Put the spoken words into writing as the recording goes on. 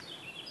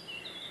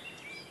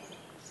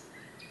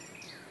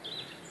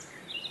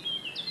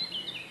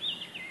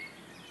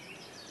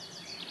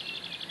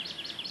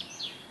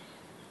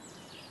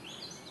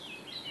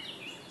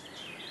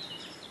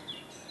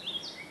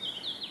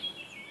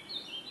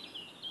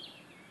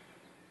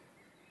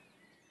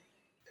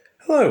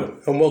Hello,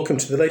 and welcome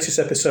to the latest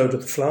episode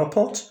of The Flower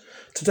Pot.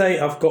 Today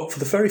I've got, for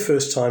the very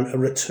first time, a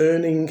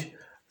returning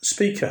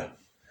speaker.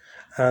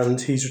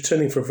 And he's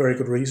returning for a very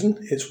good reason.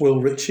 It's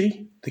Will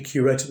Ritchie, the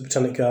curator of the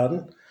Botanic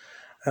Garden.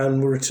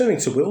 And we're returning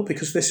to Will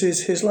because this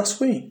is his last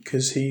week,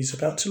 because he's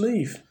about to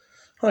leave.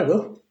 Hi,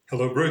 Will.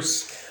 Hello,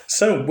 Bruce.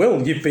 So,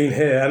 Will, you've been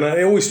here, and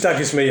it always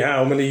staggers me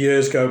how many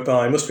years go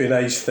by. It must be an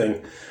age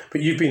thing.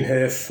 But you've been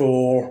here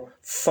for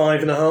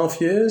 5.5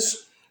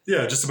 years?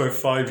 Yeah, just about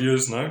 5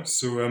 years now,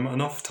 so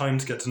enough time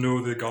to get to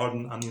know the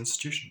garden and the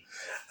institution.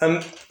 And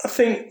I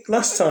think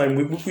last time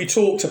we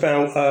talked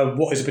about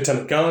what is a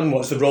botanic garden,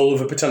 what's the role of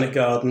a botanic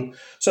garden.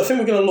 So I think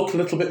we're going to look a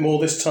little bit more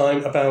this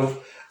time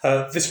about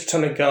this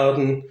botanic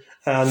garden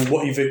and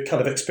what you've kind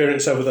of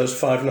experienced over those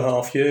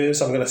 5.5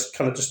 years. I'm going to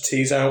kind of just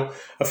tease out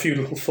a few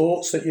little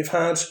thoughts that you've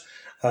had,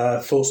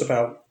 thoughts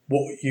about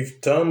what you've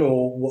done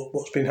or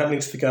what's been happening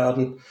to the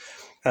garden,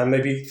 and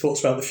maybe thoughts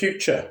about the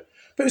future.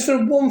 But is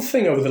there one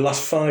thing over the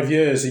last 5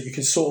 years that you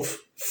can sort of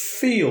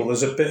feel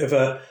there's a bit of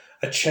a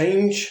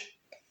change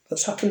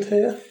that's happened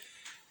here?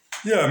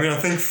 Yeah,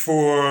 I think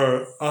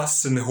for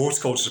us in the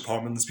horticulture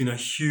department, there's been a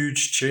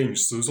huge change.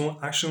 So there's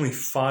actually only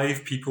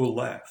 5 people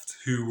left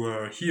who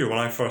were here when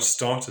I first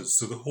started.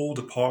 So the whole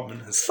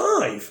department has...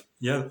 5?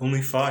 Yeah,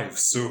 only 5.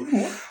 So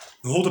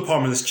the whole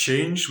department has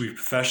changed. We've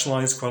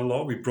professionalised quite a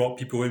lot. We've brought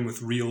people in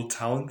with real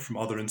talent from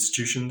other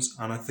institutions.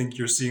 And I think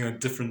you're seeing a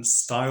different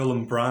style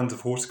and brand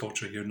of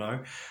horticulture here now.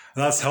 And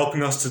that's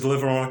helping us to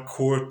deliver on our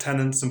core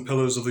tenets and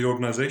pillars of the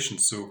organisation.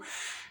 So,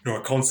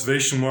 our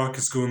conservation work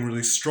is going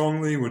really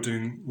strongly. We're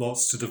doing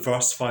lots to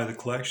diversify the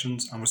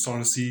collections, and we're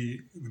starting to see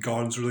the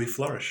gardens really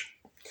flourish.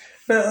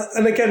 Now,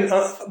 and again,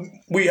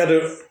 we had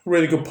a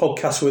really good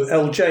podcast with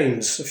Elle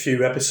James a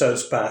few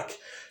episodes back,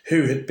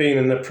 who had been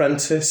an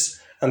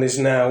apprentice and is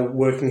now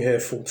working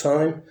here full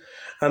time.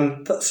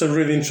 And that's a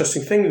really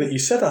interesting thing that you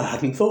said I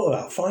hadn't thought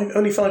about.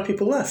 Only 5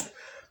 people left.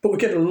 But we're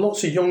getting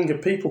lots of younger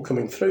people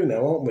coming through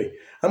now, aren't we?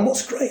 And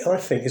what's great, I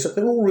think, is that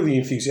they're all really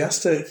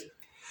enthusiastic.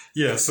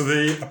 Yeah, so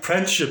the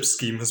apprenticeship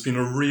scheme has been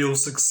a real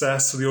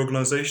success for the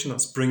organisation.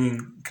 That's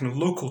bringing kind of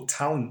local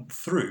talent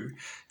through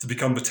to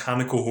become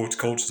botanical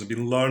horticulturists and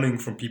been learning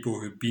from people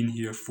who've been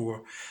here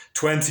for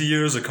 20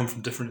 years or come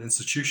from different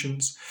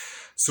institutions.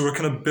 So we're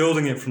kind of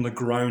building it from the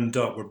ground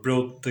up. We're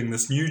building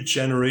this new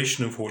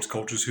generation of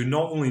horticulturists who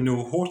not only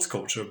know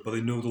horticulture, but they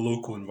know the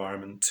local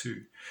environment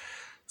too.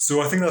 So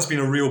I think that's been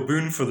a real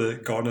boon for the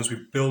garden as we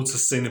build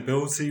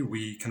sustainability.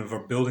 We kind of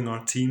are building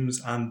our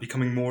teams and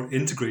becoming more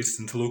integrated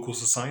into local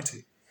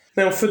society.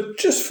 Now, for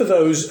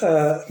those,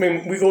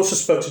 we've also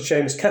spoke to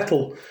James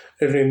Kettle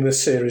in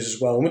this series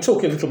as well, and we're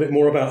talking a little bit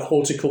more about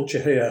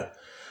horticulture here.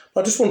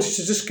 I just wanted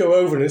to just go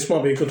over, and this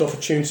might be a good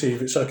opportunity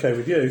if it's okay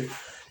with you,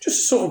 just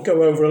to sort of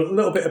go over a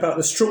little bit about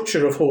the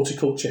structure of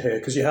horticulture here,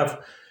 because you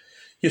have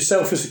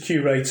yourself as the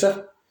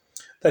curator,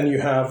 then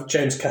you have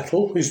James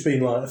Kettle, who's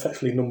been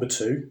effectively number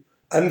 2,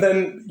 and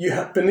then you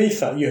have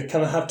beneath that, you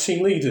kind of have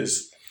team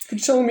leaders. Could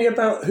you tell me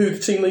about who the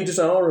team leaders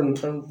are and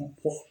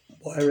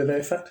what area they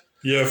affect?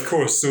 Yeah, of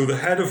course. So the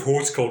head of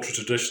horticulture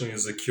traditionally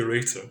is a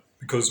curator,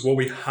 because what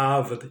we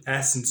have at the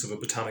essence of a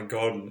botanic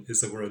garden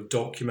is that we're a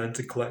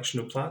documented collection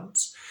of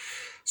plants.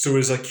 So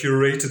it's a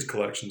curated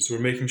collection. So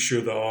we're making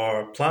sure that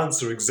our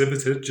plants are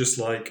exhibited just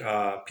like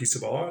a piece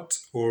of art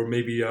or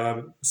maybe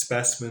a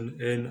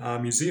specimen in a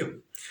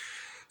museum.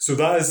 So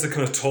that is the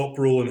kind of top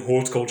role in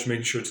horticulture,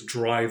 making sure to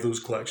drive those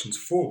collections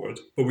forward.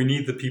 But we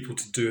need the people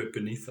to do it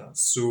beneath that.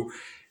 So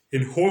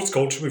in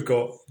horticulture, we've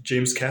got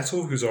James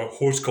Kettle, who's our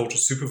horticulture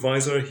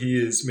supervisor.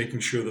 He is making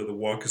sure that the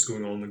work is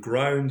going on the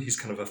ground. He's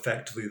kind of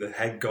effectively the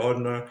head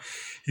gardener.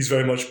 He's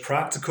very much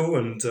practical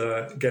and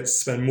gets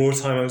to spend more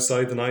time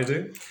outside than I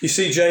do. You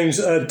see James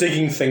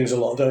digging things a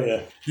lot, don't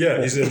you?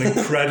 Yeah, he's an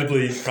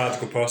incredibly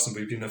practical person,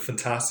 but he's been a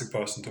fantastic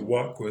person to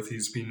work with.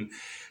 He's been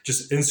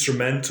just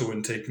instrumental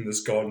in taking this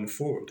garden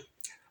forward.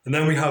 And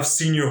then we have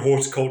senior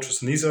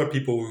horticulturists, and these are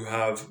people who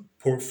have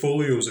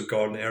portfolios of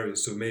garden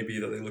areas. So maybe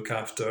that they look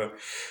after,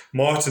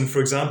 Martin, for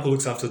example,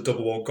 looks after the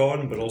double wall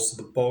garden, but also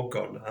the bog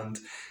garden. And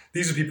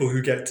these are people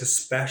who get to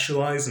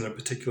specialise in their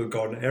particular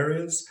garden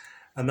areas.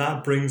 And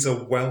that brings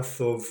a wealth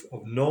of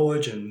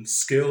knowledge and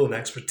skill and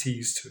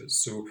expertise to it.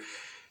 So,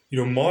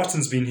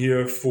 Martin's been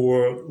here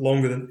for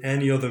longer than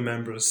any other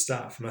member of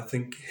staff. And I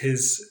think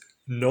his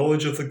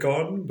knowledge of the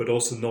garden, but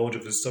also knowledge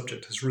of his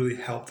subject has really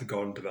helped the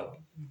garden develop.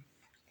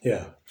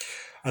 Yeah.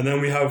 And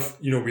then we have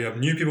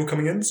new people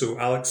coming in. So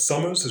Alex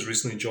Summers has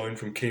recently joined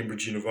from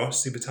Cambridge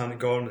University Botanic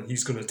Garden, and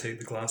he's going to take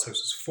the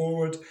glasshouses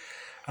forward.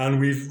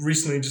 And we've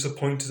recently just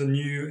appointed a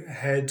new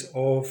head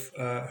of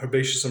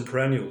herbaceous and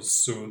perennials.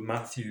 So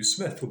Matthew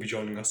Smith will be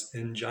joining us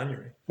in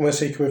January.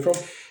 Where's he coming from?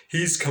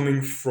 He's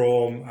coming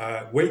from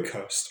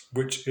Wakehurst,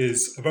 which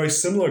is a very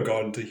similar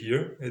garden to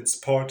here. It's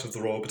part of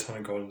the Royal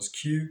Botanic Gardens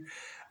queue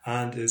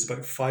and is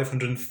about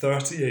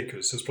 530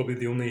 acres. So it's probably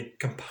the only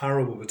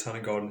comparable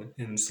botanic garden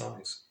in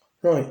size.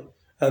 Right.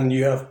 And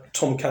you have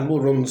Tom Campbell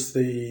runs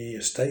the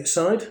estate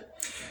side?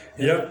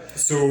 Yeah,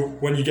 so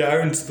when you get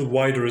out into the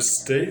wider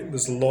estate,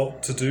 there's a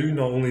lot to do,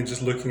 not only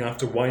just looking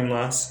after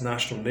Winelass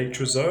National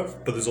Nature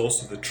Reserve, but there's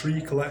also the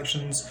tree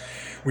collections.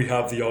 We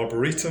have the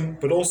arboretum,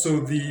 but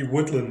also the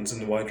woodlands in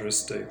the wider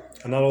estate.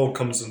 And that all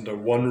comes under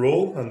one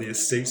role, and the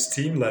estates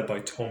team, led by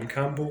Tom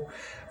Campbell,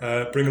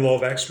 bring a lot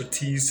of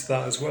expertise to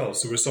that as well.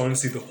 So we're starting to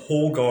see the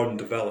whole garden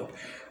develop.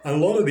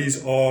 And a lot of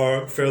these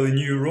are fairly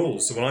new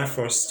roles. So when I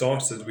first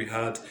started, we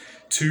had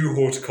 2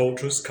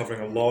 horticulturists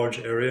covering a large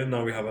area.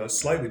 Now we have a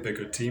slightly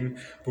bigger team,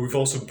 but we've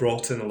also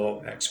brought in a lot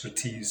of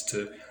expertise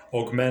to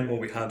augment what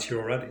we had here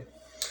already.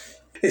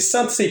 It's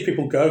sad to see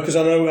people go, because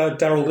I know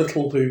Daryl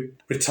Little, who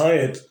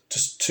retired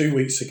just 2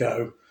 weeks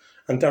ago,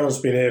 and Daryl's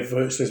been here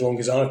virtually as long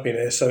as I've been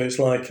here, so it's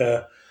like,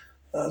 the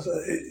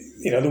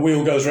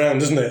wheel goes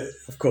round, doesn't it,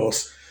 of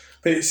course.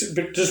 But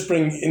it does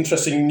bring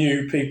interesting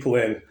new people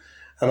in,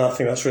 and I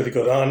think that's really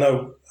good.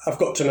 I've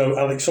got to know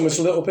Alex Summers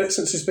a little bit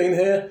since he's been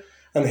here,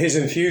 and his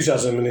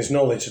enthusiasm and his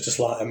knowledge are just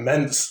like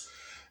immense.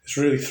 It's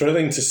really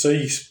thrilling to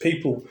see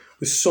people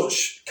with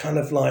such kind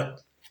of like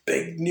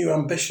big new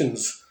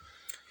ambitions.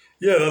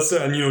 Yeah, that's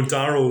it. And,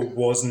 Daryl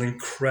was an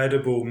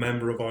incredible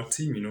member of our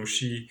team.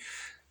 She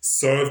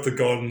served the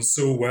garden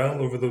so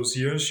well over those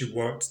years. She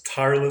worked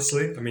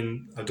tirelessly. I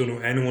mean, I don't know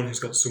anyone who's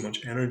got so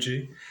much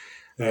energy.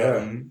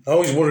 Yeah. I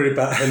always worry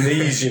about her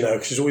knees,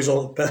 because she's always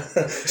on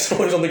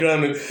the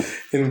ground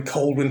in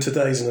cold winter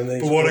days and her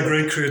knees. But what a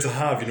great career to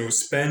have,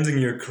 spending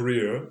your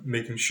career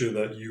making sure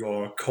that you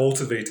are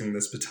cultivating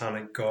this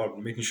botanic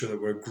garden, making sure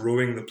that we're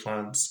growing the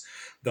plants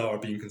that are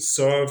being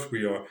conserved,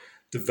 we are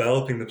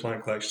developing the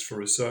plant collections for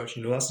research.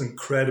 That's an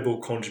incredible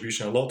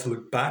contribution, a lot to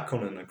look back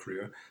on in a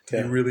career,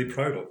 to be really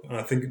proud of. And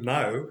I think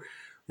now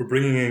we're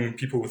bringing in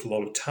people with a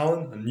lot of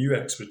talent and new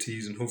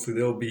expertise, and hopefully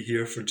they'll be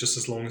here for just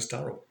as long as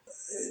Daryl.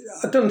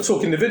 I don't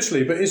talk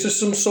individually, but is there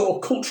some sort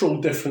of cultural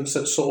difference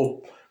that's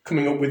sort of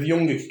coming up with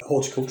younger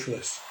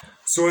horticulturalists?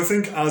 So I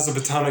think as a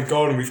botanic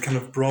garden, we've kind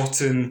of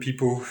brought in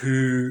people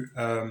who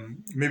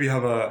maybe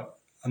have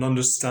an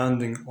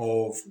understanding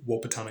of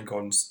what botanic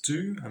gardens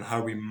do and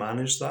how we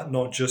manage that,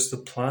 not just the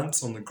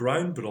plants on the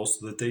ground, but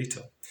also the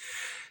data.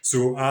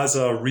 So as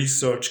a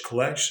research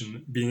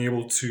collection, being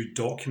able to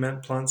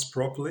document plants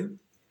properly,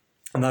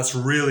 and that's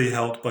really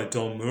helped by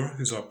Don Moore,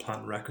 who's our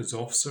plant records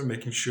officer,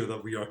 making sure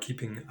that we are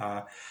keeping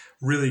a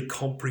really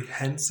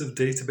comprehensive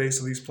database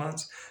of these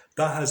plants.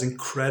 That has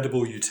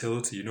incredible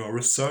utility. A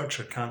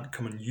researcher can't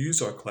come and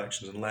use our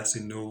collections unless they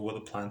know what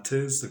the plant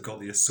is, they've got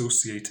the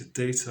associated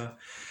data.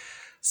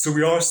 So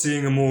we are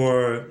seeing a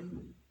more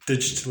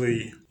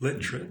digitally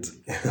literate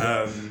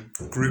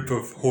group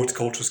of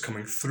horticulturists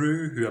coming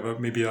through who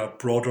have maybe a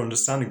broader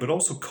understanding, but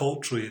also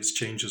culturally it's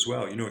changed as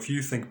well. If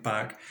you think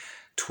back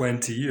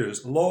 20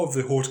 years, a lot of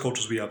the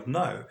horticulturists we have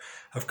now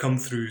have come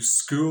through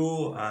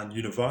school and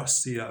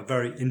university at a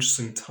very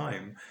interesting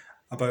time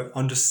about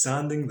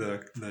understanding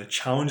the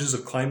challenges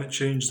of climate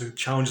change, the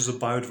challenges of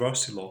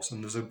biodiversity loss,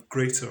 and there's a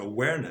greater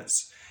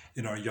awareness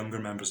in our younger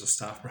members of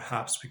staff,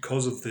 perhaps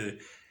because of the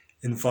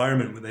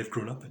environment that they've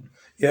grown up in.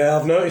 Yeah,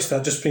 I've noticed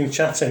that just been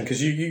chatting,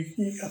 because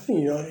I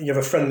think you have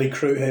a friendly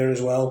crew here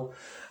as well,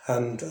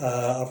 and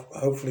I've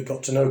hopefully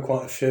got to know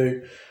quite a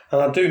few.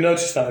 And I do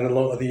notice that in a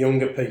lot of the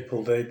younger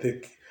people, they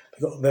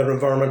got their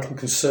environmental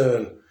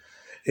concern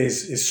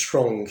is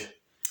strong.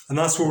 And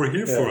that's what we're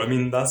here for. I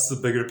mean, that's the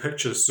bigger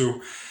picture.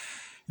 So,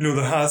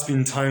 there has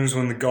been times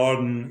when the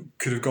garden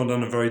could have gone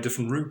down a very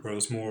different route where it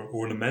was more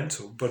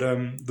ornamental. But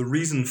the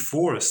reason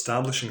for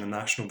establishing a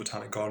National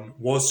Botanic Garden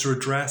was to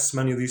address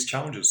many of these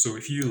challenges. So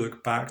if you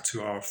look back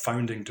to our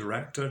founding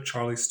director,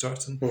 Charlie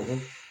Sturton,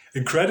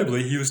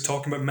 incredibly, he was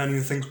talking about many of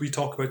the things we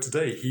talk about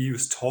today. He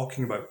was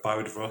talking about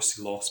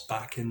biodiversity loss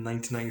back in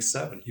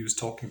 1997. He was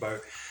talking about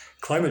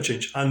climate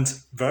change, and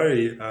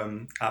very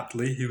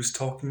aptly, he was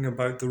talking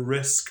about the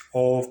risk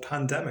of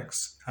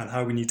pandemics and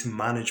how we need to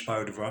manage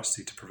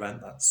biodiversity to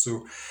prevent that.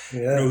 So,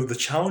 the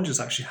challenges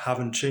actually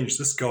haven't changed.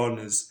 This garden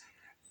is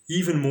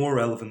even more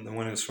relevant than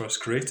when it was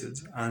first created,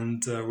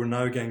 and we're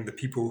now getting the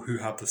people who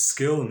have the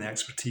skill and the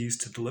expertise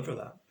to deliver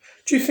that.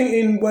 Do you think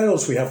in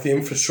Wales we have the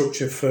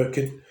infrastructure for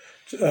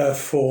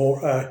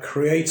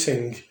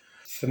creating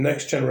the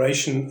next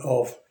generation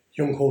of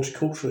young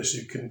horticulturists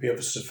who can be of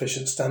a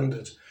sufficient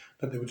standard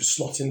that they would just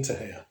slot into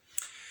here?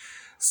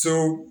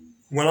 So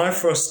when I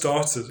first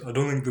started, I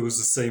don't think there was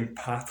the same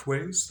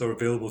pathways that are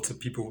available to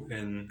people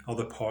in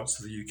other parts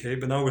of the UK,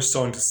 but now we're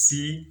starting to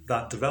see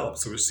that develop.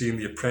 So we're seeing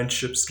the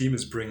apprenticeship scheme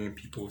is bringing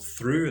people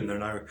through, and they're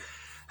now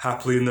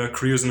happily in their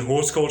careers in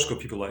horticulture. Got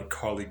people like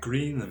Carly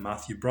Green and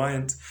Matthew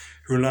Bryant,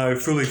 who are now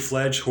fully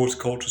fledged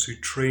horticulturists who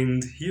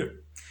trained here.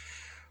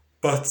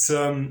 But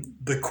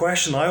the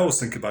question I always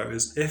think about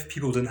is, if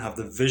people didn't have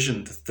the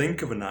vision to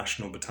think of a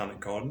national botanic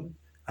garden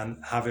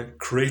and have it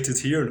created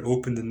here and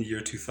opened in the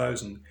year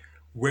 2000,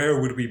 where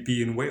would we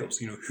be in Wales?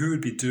 Who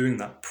would be doing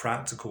that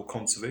practical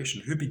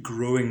conservation? Who'd be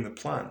growing the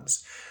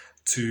plants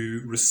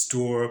to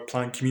restore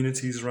plant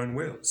communities around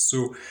Wales?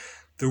 So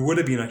there would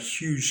have been a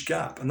huge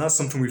gap. And that's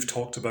something we've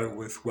talked about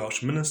with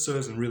Welsh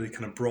ministers and really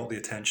kind of brought the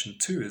attention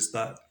to, is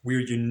that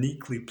we're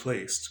uniquely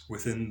placed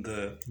within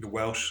the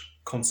Welsh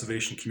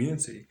conservation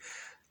community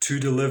to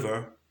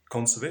deliver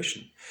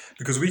conservation.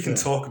 Because we can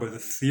talk about the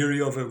theory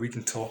of it, we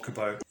can talk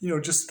about,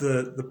 just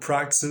the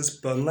practices,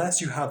 but unless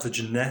you have the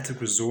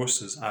genetic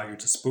resources at your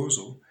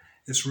disposal,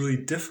 it's really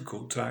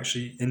difficult to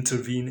actually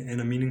intervene in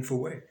a meaningful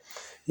way.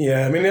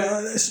 Yeah, I mean,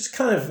 it's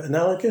kind of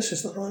analogous,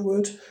 is that the right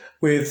word?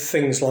 With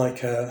things like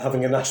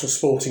having a national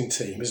sporting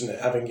team, isn't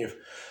it? Having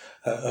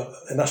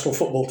a national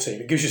football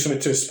team. It gives you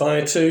something to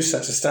aspire to,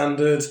 sets a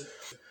standard.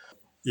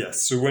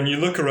 Yes, so when you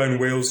look around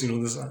Wales,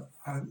 there's a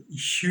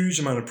huge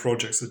amount of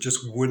projects that just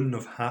wouldn't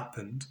have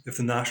happened if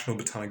the National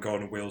Botanic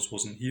Garden of Wales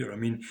wasn't here. I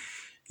mean,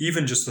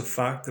 even just the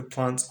fact that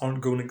plants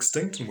aren't going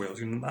extinct in Wales,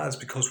 that is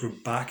because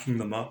we're backing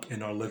them up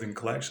in our living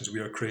collections.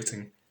 We are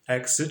creating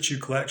ex situ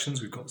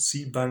collections. We've got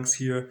seed banks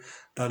here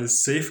that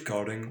is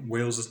safeguarding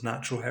Wales's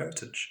natural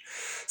heritage.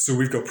 So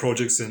we've got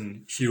projects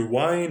in Hir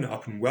Wine,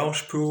 up in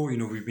Welshpool.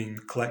 We've been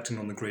collecting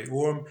on the Great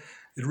Orme.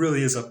 It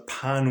really is a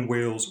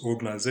pan-Wales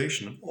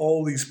organisation. And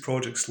all these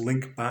projects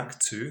link back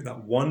to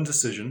that one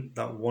decision,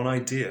 that one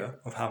idea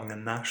of having a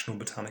national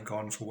botanic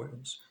garden for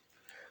Wales.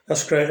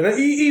 That's great. And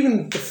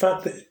even the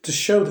fact that to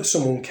show that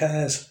someone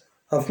cares.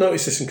 I've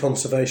noticed this in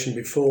conservation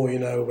before,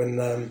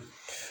 when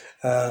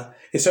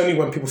it's only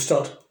when people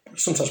start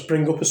sometimes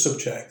bring up a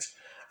subject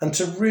and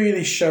to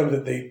really show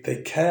that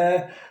they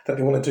care, that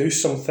they want to do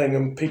something,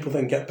 and people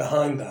then get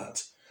behind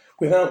that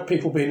without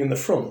people being in the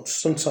front.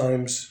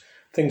 Sometimes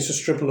things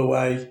just dribble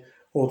away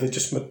or they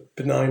just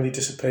benignly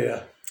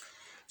disappear.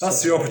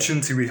 That's the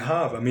opportunity we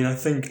have. I mean, I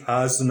think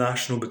as the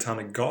National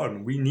Botanic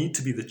Garden, we need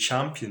to be the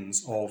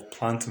champions of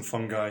plant and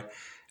fungi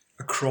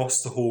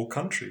across the whole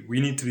country.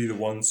 We need to be the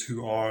ones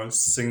who are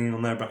singing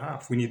on their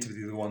behalf. We need to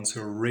be the ones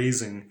who are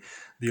raising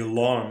the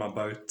alarm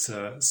about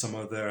some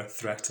of their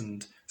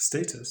threatened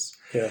status.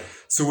 Yeah.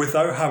 So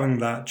without having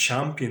that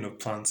champion of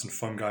plants and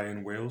fungi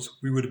in Wales,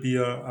 we would be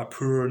a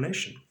poorer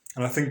nation.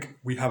 And I think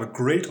we have a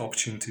great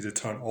opportunity to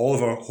turn all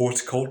of our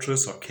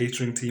horticulturists, our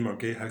catering team, our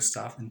gatehouse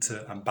staff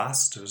into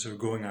ambassadors who are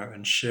going out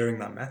and sharing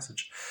that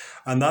message.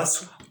 And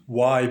that's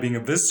why being a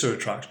visitor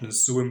attraction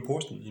is so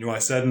important. I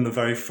said in the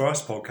very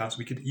first podcast,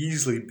 we could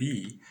easily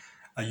be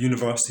a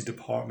university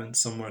department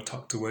somewhere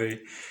tucked away.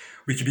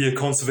 We could be a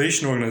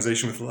conservation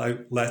organisation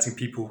without letting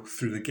people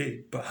through the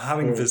gate. But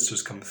having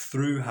visitors come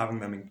through, having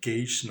them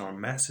engaged in our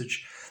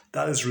message,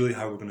 that is really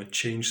how we're going to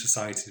change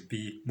society to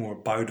be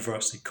more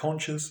biodiversity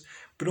conscious,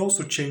 but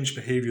also change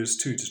behaviours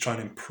too, to try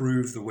and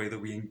improve the way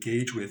that we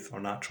engage with our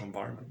natural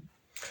environment.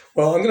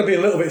 Well, I'm going to be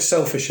a little bit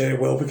selfish here,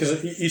 Will,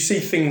 because you see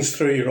things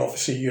through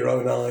your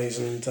own eyes,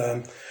 and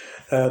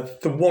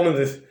one of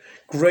the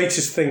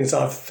greatest things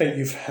I think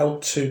you've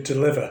helped to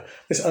deliver,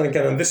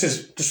 and this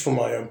is just from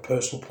my own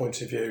personal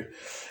point of view,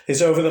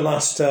 is over the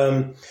last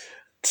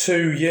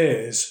 2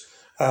 years,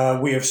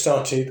 we have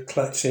started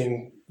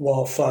collecting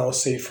wildflower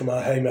seed from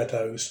our hay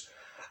meadows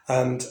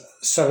and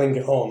selling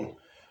it on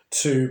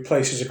to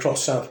places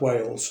across South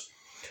Wales.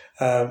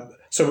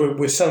 So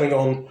we're selling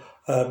on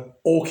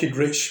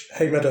orchid-rich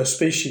hay meadow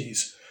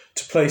species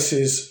to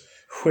places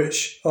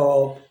which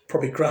are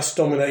probably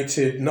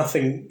grass-dominated,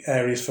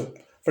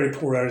 very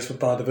poor areas for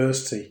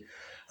biodiversity.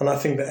 And I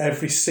think that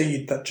every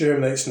seed that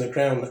germinates in the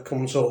ground that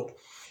comes up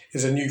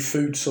is a new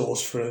food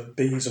source for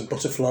bees and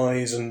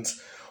butterflies and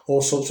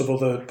all sorts of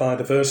other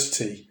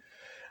biodiversity.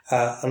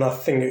 And I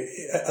think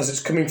as it's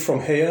coming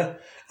from here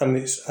and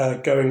it's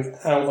going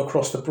out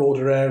across the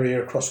broader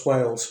area across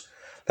Wales,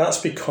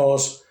 that's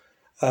because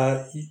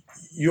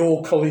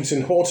your colleagues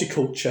in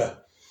horticulture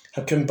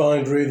have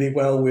combined really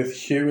well with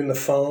Hugh in the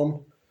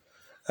farm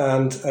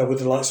and with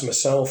the likes of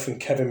myself and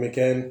Kevin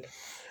McGinn,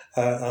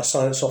 our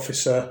science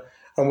officer,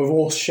 and we've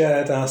all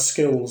shared our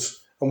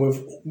skills and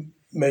we've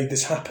made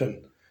this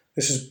happen.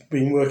 This has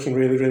been working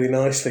really, really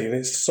nicely, and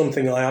it's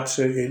something I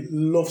absolutely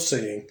love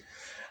seeing.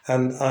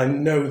 And I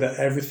know that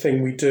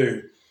everything we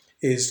do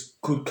is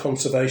good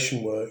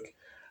conservation work.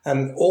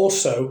 And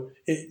also,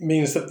 it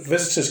means that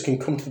visitors can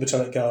come to the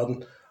Botanic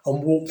Garden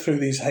and walk through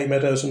these hay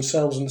meadows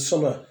themselves in the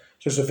summer.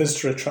 So it's a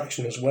visitor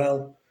attraction as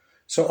well.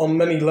 So on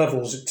many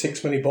levels, it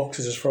ticks many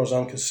boxes as far as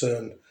I'm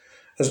concerned.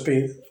 Has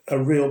been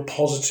a real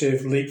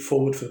positive leap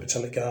forward for the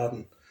Botanic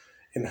Garden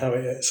in how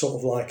it sort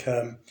of like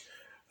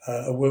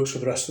works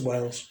with the rest of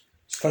Wales.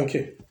 So thank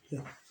you.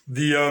 Yeah.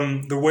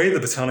 The way the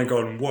Botanic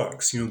Garden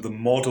works, the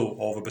model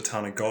of a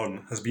Botanic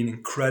Garden has been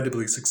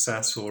incredibly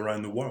successful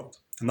around the world.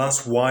 And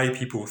that's why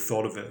people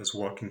thought of it as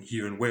working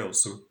here in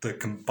Wales. So the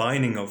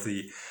combining of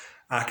the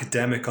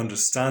academic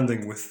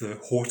understanding with the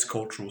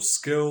horticultural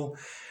skill,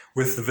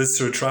 with the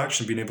visitor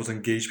attraction, being able to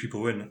engage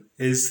people in,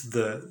 is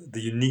the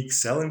unique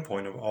selling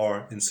point of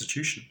our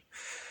institution.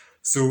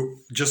 So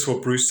just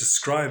what Bruce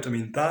described,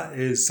 that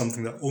is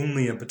something that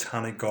only a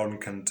botanic garden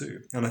can do.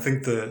 And I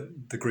think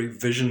the great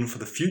vision for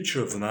the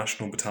future of the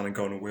National Botanic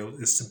Garden of Wales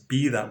is to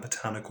be that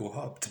botanical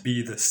hub, to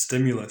be the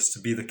stimulus, to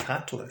be the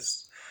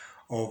catalyst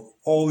of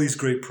all these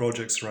great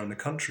projects around the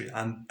country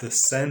and the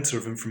centre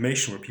of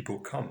information where people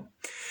come.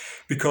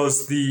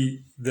 Because the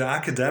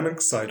academic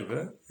side of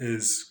it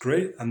is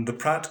great and the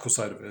practical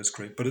side of it is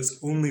great, but it's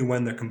only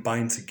when they're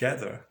combined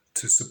together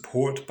to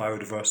support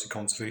biodiversity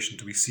conservation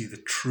do we see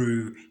the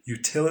true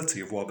utility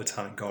of what a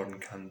botanic garden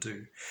can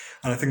do.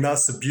 And I think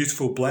that's the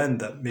beautiful blend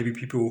that maybe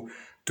people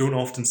don't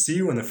often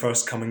see when they're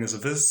first coming as a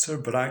visitor,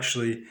 but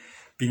actually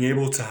being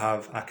able to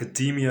have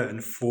academia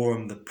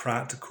inform the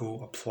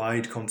practical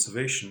applied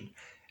conservation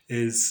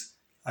is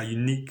a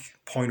unique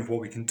point of what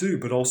we can do,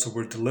 but also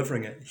we're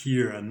delivering it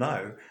here and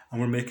now,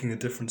 and we're making a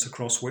difference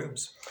across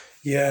Wales.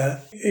 Yeah,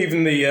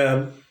 even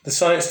the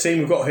science team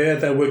we've got here,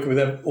 they're working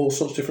with all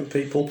sorts of different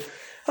people.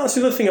 That's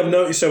the other thing I've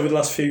noticed over the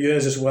last few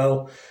years as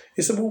well,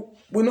 is that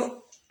we're not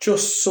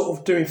just sort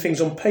of doing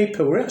things on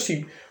paper, we're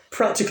actually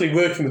practically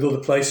working with other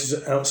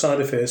places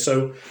outside of here.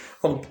 So,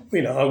 I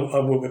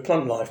work with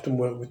Plant Life, done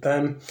work with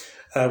them.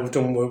 We've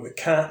done work with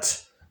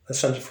CAT, the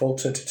Centre for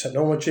Alternative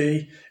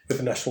Technology, with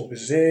the National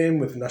Museum,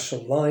 with the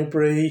National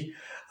Library,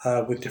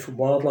 with different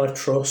wildlife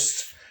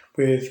trusts,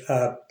 with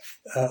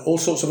all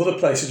sorts of other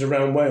places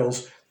around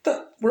Wales.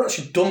 That we're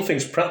actually done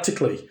things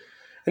practically.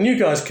 And you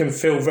guys can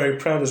feel very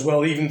proud as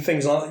well, even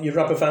things like your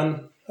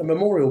Aberfan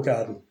Memorial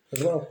Garden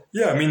as well.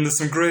 Yeah, I mean, there's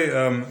some great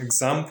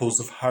examples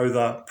of how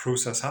that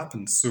process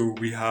happens. So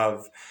we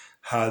have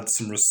had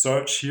some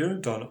research here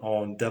done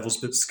on Devil's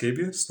Bit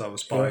scabious. That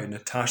was by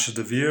Natasha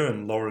De Vere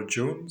and Laura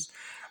Jones.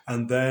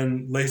 And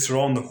then later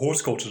on, the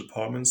horticulture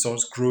department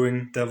starts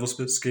growing Devil's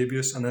Bit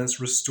scabious, and then it's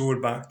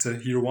restored back to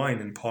Hir Wine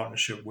in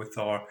partnership with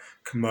our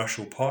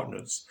commercial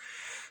partners.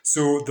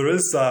 So there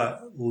is that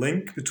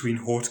link between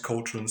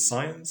horticulture and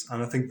science,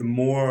 and I think the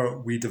more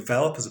we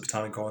develop as a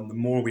botanic garden, the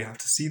more we have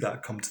to see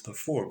that come to the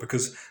fore,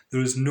 because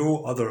there is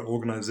no other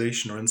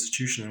organisation or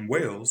institution in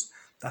Wales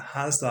that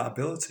has that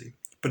ability.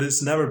 But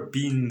it's never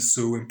been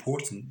so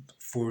important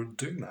for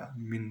doing that. I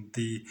mean,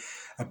 the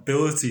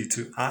ability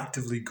to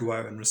actively go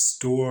out and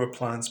restore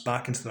plants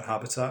back into their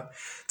habitat,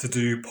 to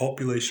do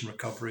population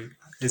recovery,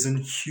 is in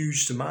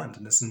huge demand,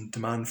 and it's in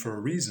demand for a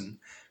reason,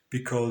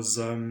 because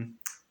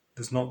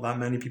there's not that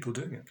many people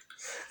doing it.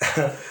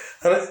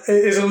 And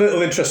it is a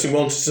little interesting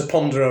one to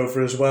ponder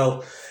over as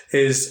well,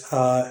 is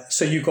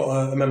so you've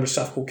got a member of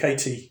staff called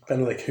Katie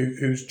Benelick,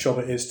 whose job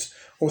it is to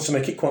also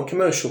make it quite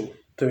commercial,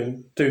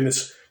 doing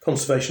this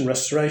conservation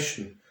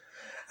restoration.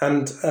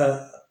 And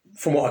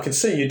from what I can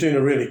see, you're doing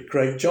a really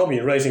great job.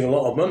 You're raising a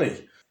lot of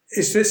money.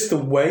 Is this the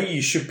way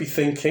you should be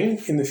thinking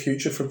in the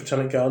future for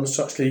botanic gardens,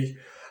 to actually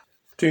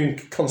doing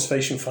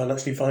conservation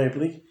financially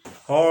viably?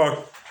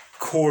 Our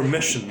core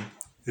mission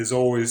is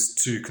always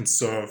to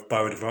conserve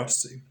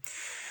biodiversity.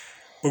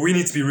 But we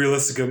need to be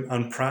realistic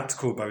and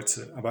practical about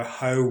it, about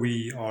how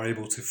we are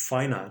able to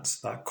finance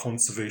that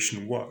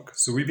conservation work.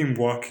 So we've been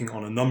working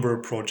on a number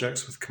of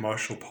projects with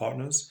commercial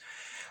partners,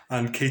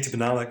 and Katie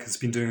Benelick has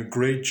been doing a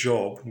great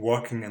job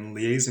working and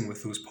liaising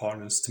with those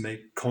partners to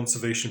make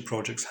conservation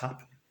projects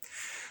happen.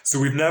 So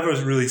we've never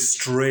really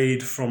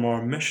strayed from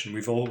our mission.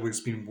 We've always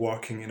been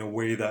working in a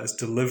way that is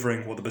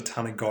delivering what the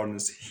Botanic Garden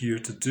is here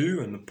to do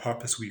and the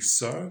purpose we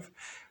serve.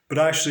 But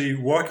actually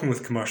working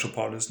with commercial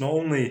partners not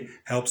only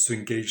helps to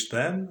engage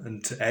them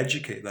and to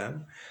educate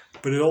them,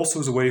 but it also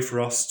is a way for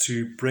us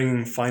to bring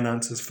in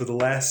finances for the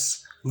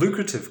less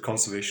lucrative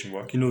conservation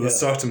work. There's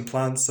certain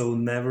plants that will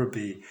never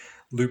be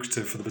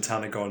lucrative for the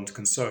Botanic Garden to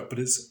conserve, but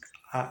it's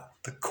at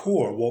the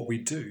core what we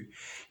do.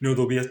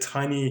 There'll be a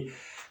tiny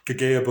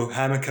Gagea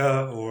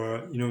bohemica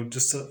or,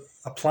 just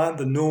a plant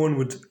that no one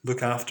would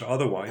look after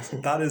otherwise.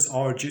 That is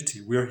our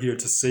duty. We're here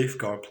to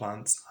safeguard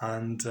plants,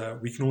 and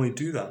we can only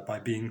do that by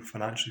being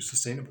financially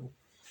sustainable.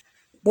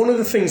 One of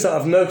the things that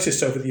I've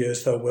noticed over the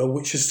years, though, Will,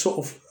 which has sort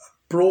of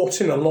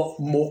brought in a lot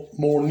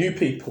more new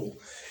people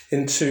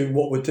into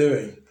what we're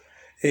doing,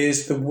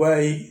 is the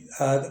way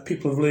that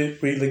people have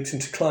really linked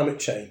into climate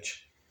change.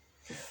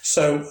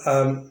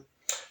 So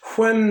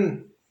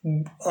when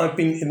I've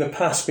been in the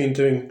past trying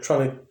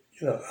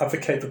to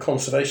advocate for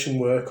conservation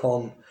work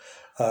on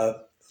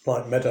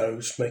like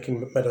meadows,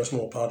 making meadows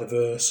more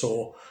biodiverse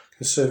or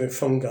conserving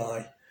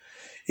fungi,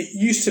 it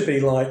used to be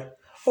like,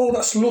 oh,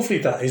 that's lovely,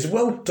 that is,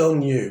 well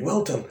done you,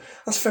 well done,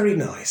 that's very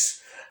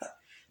nice.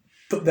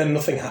 But then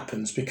nothing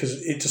happens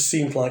because it just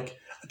seems like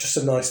just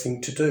a nice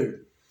thing to do.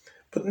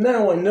 But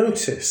now I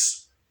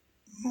notice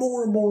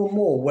more and more and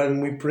more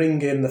when we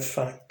bring in the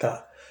fact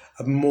that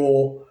a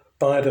more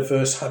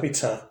biodiverse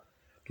habitat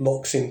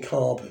locks in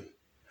carbon,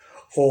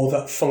 or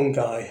that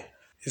fungi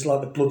is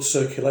like the blood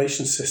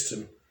circulation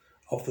system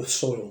of the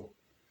soil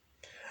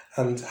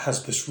and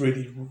has this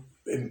really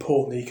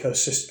important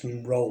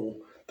ecosystem role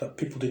that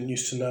people didn't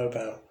used to know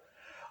about.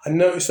 I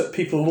notice that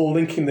people are all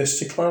linking this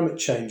to climate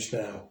change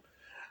now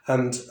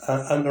and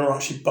are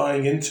actually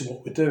buying into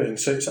what we're doing.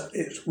 So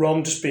it's rather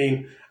than just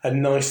being a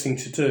nice thing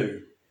to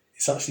do,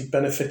 it's actually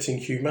benefiting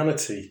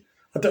humanity.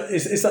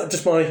 Is that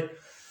just my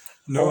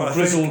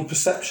grizzled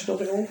perception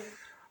of it all?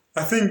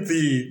 I think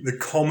the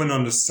common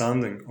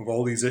understanding of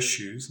all these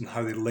issues and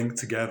how they link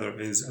together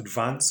is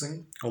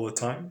advancing all the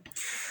time.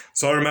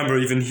 So I remember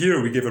even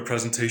here we gave a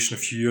presentation a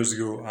few years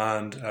ago,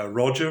 and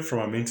Roger from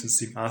our maintenance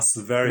team asked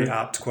the very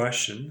apt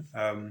question,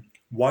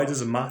 why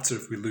does it matter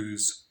if we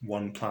lose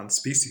one plant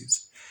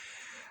species?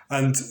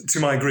 And to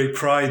my great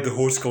pride, the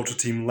horticulture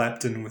team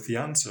leapt in with the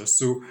answer.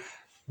 So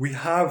we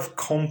have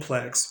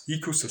complex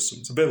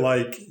ecosystems, a bit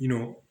like,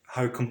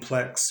 how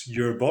complex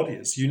your body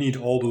is. You need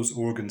all those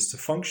organs to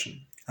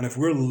function. And if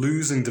we're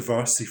losing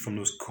diversity from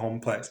those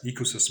complex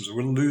ecosystems, or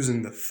we're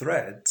losing the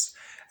threads,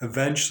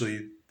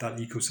 eventually that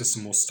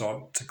ecosystem will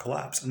start to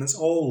collapse. And it's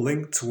all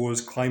linked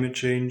towards climate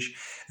change.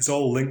 It's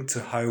all linked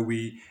to how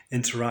we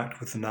interact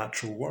with the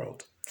natural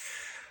world.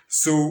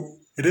 So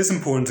it is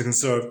important to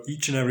conserve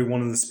each and every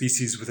one of the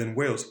species within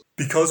Wales.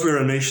 Because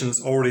we're a nation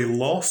that's already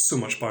lost so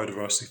much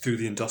biodiversity through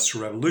the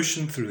Industrial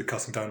Revolution, through the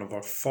cutting down of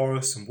our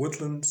forests and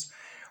woodlands,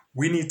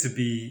 we need to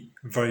be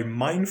very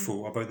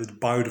mindful about the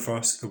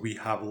biodiversity that we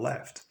have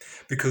left,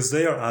 because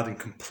they are adding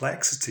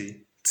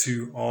complexity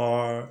to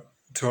our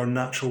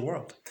natural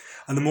world.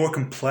 And the more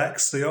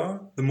complex they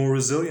are, the more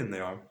resilient they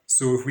are.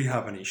 So if we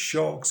have any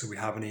shocks, if we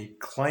have any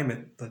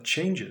climate that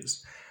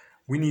changes,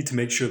 we need to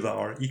make sure that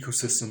our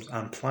ecosystems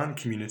and plant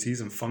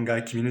communities and fungi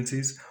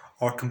communities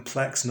are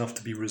complex enough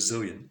to be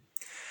resilient.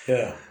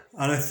 Yeah.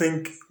 And I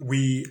think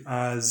we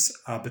as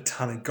a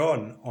botanic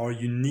garden are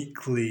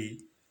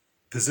uniquely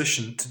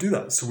positioned to do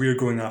that. So we are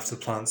going after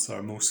plants that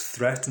are most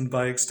threatened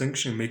by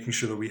extinction, making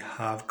sure that we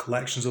have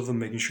collections of them,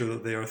 making sure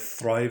that they are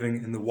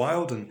thriving in the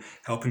wild and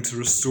helping to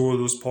restore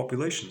those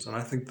populations. And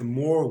I think the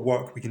more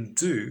work we can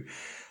do,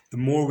 the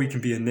more we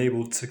can be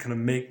enabled to kind of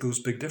make those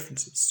big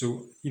differences.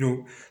 So,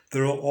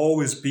 there will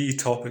always be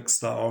topics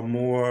that are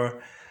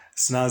more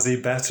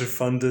snazzy, better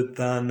funded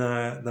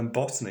than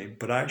botany,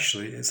 but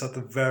actually it's at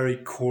the very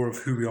core of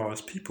who we are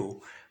as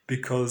people,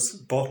 because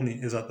botany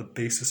is at the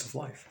basis of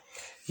life.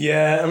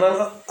 Yeah, and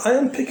I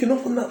am picking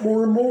up on that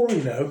more and more, I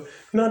do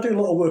a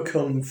lot of work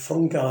on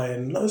fungi,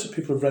 and loads of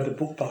people have read a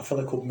book by a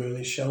fellow called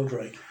Merlin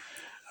Sheldrake,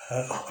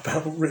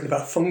 written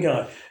about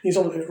fungi. He's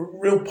a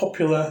real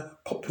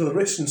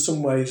popularist in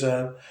some ways,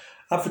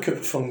 advocate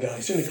for fungi.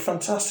 He's doing a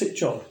fantastic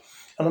job.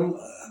 And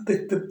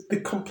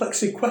the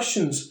complexity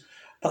questions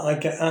that I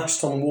get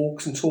asked on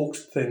walks and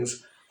talks and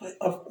things,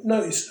 I've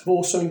noticed have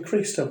also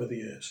increased over the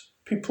years.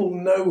 People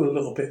know a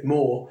little bit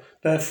more,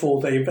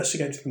 therefore they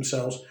investigate it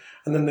themselves,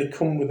 and then they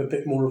come with a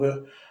bit more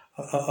of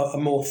a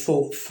more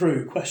thought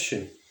through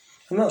question.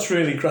 And that's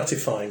really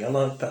gratifying. I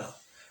like that.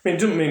 It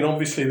doesn't mean,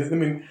 obviously,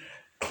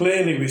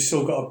 clearly we've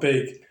still got a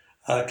big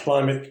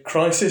climate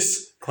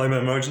crisis.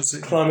 Climate emergency.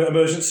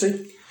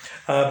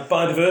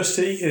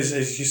 Biodiversity is,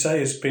 as you say,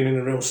 has been in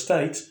a real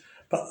state,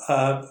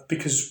 but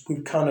because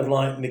we've kind of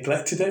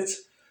neglected it.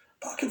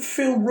 But I can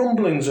feel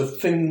rumblings of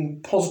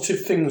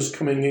positive things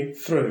coming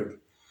through.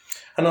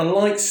 And I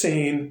like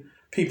seeing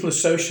people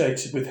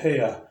associated with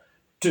here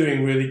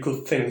doing really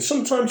good things,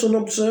 sometimes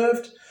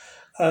unobserved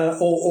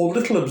or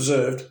little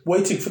observed,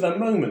 waiting for their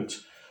moment.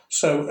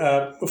 So,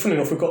 funny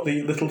enough, we've got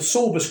the little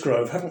Sorbus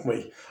Grove, haven't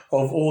we,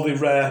 of all the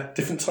rare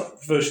different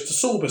versions of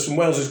Sorbus, and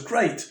Wales is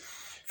great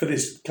for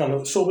this kind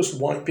of Sorbus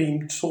white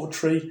beam sort of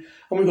tree,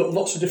 and we've got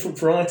lots of different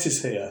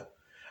varieties here.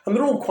 And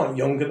they're all quite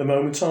young at the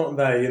moment, aren't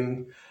they?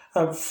 And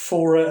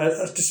for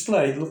a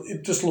display,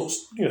 it just looks,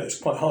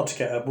 it's quite hard to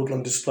get a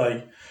woodland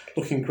display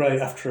looking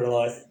great after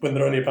when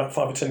they're only about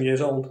 5 or 10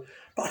 years old.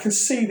 But I can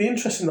see the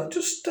interest in that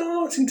just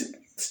starting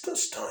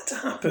to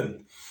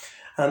happen.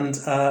 And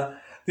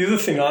the other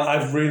thing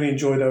I've really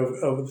enjoyed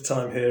over the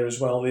time here as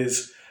well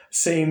is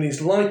seeing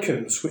these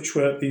lichens, which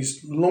were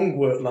these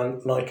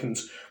lungwort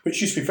lichens,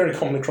 which used to be very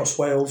common across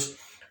Wales,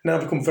 now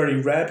become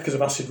very rare because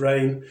of acid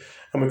rain.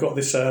 And we've got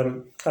this,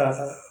 one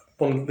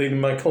of the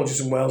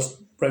mycologists in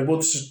Wales, Ray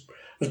Woods,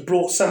 has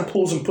brought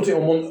samples and put it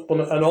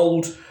on an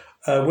old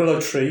willow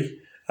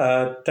tree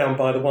down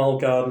by the Wild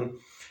Garden,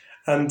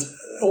 and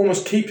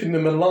almost keeping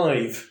them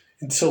alive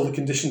until the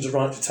conditions are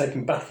right to take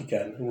them back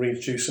again and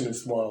reintroduce them into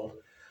the wild.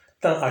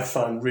 That I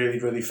find really,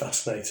 really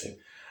fascinating.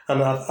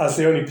 And as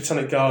the only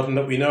botanic garden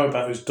that we know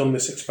about who's done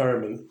this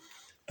experiment,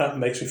 that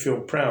makes me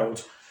feel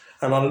proud.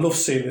 And I love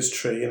seeing this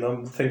tree, and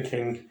I'm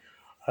thinking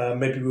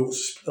maybe we'll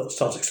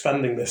start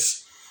expanding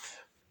this.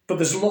 But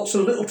there's lots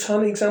of little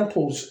tiny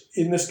examples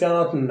in this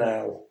garden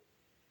now,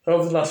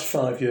 over the last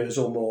 5 years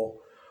or more,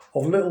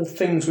 of little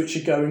things which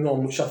are going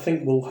on, which I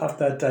think will have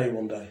their day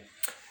one day.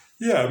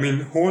 Yeah,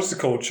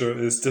 horticulture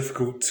is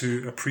difficult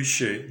to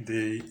appreciate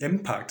the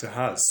impact it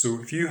has. So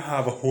if you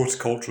have a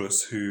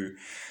horticulturist who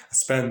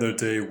spent their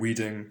day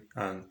weeding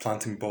and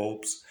planting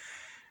bulbs,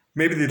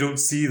 maybe they don't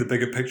see the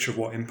bigger picture of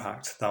what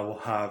impact that will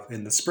have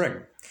in the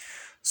spring.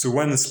 So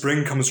when the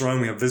spring comes around,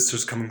 we have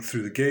visitors coming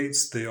through the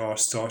gates. They are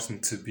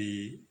starting to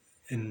be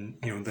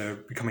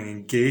they're becoming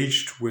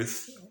engaged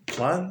with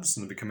plants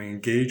and they're becoming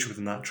engaged with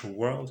the natural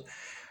world.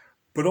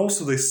 But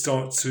also they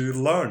start to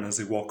learn as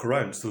they walk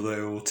around. So they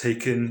will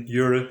take in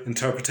your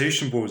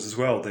interpretation boards as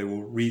well. They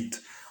will read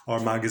our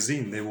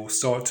magazine. They will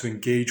start to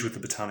engage with the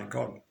Botanic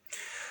Garden.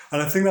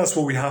 And I think that's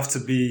what we have to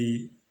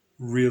be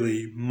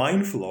really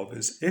mindful of,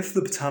 is if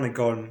the Botanic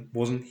Garden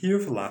wasn't here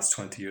for the last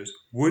 20 years,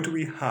 would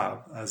we have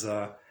as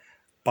a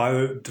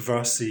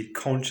biodiversity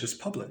conscious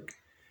public?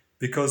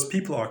 Because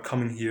people are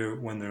coming here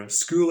when they're at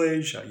school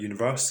age, at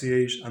university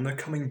age, and they're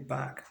coming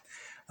back.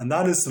 And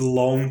that is the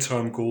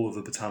long-term goal of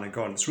the Botanic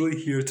Garden. It's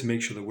really here to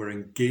make sure that we're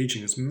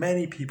engaging as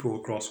many people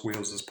across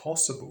Wales as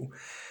possible.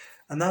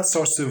 And that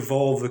starts to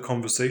evolve the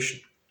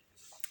conversation.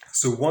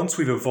 So once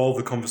we've evolved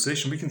the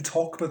conversation, we can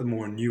talk about the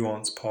more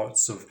nuanced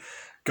parts of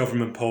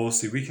government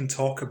policy. We can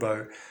talk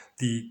about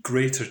the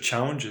greater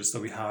challenges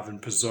that we have in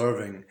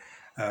preserving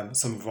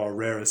some of our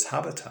rarest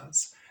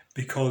habitats,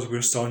 because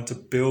we're starting to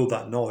build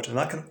that knowledge. And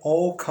that can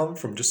all come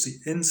from just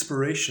the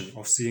inspiration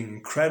of seeing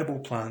incredible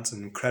plants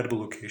and incredible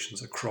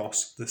locations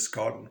across this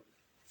garden.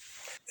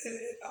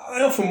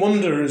 I often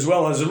wonder as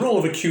well, as the role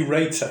of a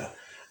curator,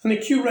 and a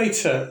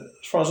curator,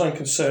 as far as I'm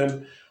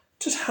concerned,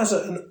 just has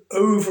an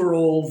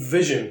overall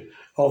vision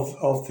of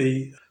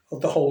the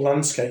whole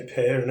landscape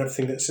here and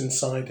everything that's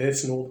inside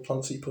it and all the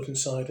plants that you put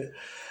inside it.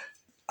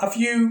 Have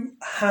you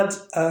had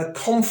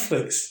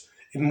conflicts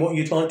in what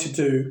you'd like to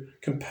do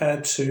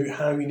compared to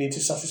how you need to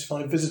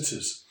satisfy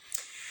visitors?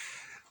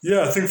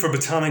 Yeah, I think for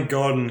Botanic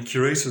Garden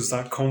curators,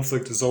 that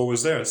conflict is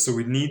always there. So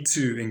we need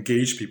to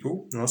engage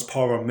people, and that's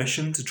part of our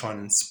mission, to try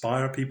and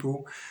inspire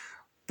people.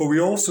 But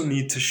we also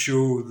need to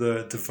show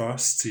the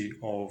diversity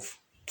of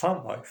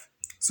plant life.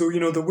 So,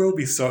 there will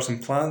be certain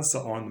plants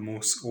that aren't the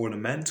most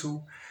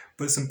ornamental,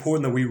 but it's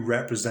important that we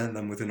represent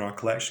them within our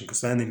collection,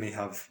 because then they may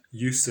have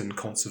use in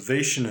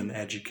conservation and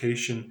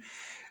education,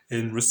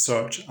 in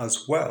research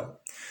as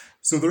well.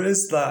 So there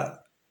is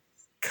that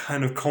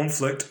kind of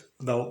conflict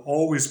that will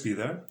always be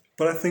there.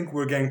 But I think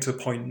we're getting to a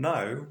point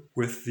now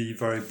with the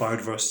very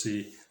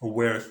biodiversity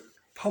aware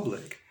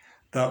public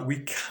that we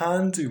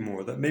can do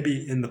more, that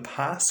maybe in the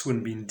past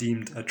wouldn't been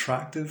deemed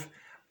attractive,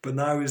 but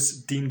now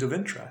is deemed of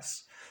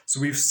interest. So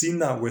we've seen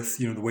that with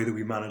the way that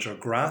we manage our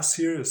grass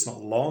here. It's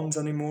not lawns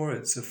anymore.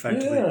 It's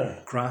effectively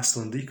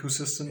grassland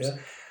ecosystems.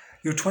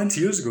 Yeah.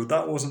 20 years ago,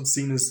 that wasn't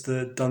seen as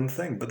the done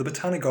thing. But the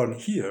Botanic Garden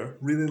here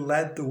really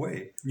led the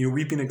way.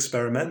 We've been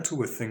experimental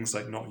with things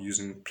like not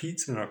using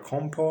peat in our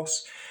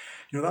compost.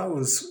 That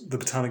was the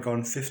Botanic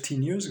Garden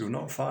 15 years ago,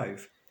 not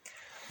 5.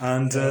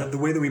 And the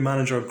way that we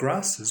manage our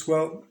grasses,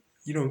 well,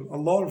 a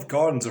lot of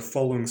gardens are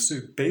following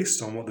suit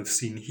based on what they've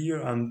seen here,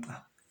 and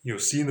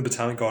seeing the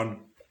Botanic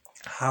Garden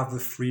have the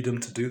freedom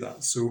to do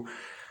that. So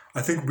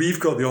I think we've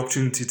got the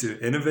opportunity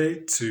to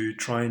innovate, to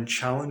try and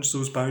challenge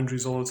those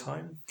boundaries all the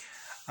time,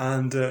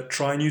 and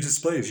try new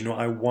displays.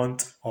 I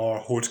want our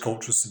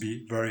horticulturists to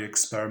be very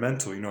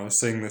experimental. I was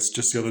saying this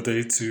just the other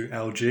day to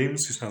Elle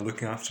James, who's now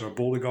looking after our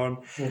Boulder Garden.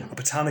 Yeah. A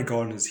Botanic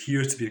Garden is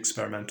here to be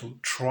experimental,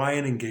 try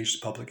and engage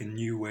the public in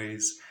new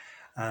ways,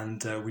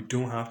 and we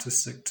don't have to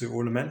stick to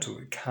ornamental.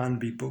 It can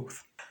be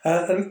both.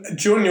 And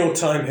during your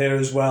time here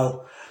as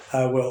well,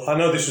 Will, I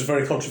know this was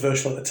very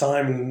controversial at the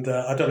time, and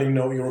I don't even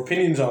know what your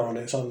opinions are on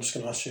it, so I'm just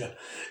going to ask you,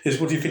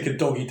 what do you think of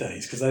doggy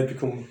days? Because they've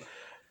become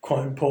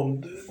quite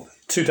important.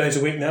 2 days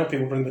a week now,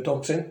 people bring the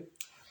dogs in.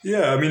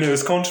 Yeah, it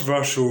was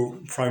controversial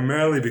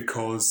primarily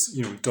because,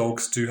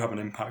 dogs do have an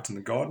impact in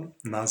the garden,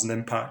 and that has an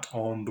impact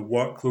on the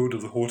workload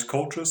of the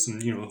horticulturists,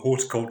 and, the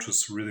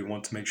horticulturists really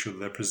want to make sure that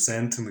they're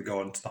presenting the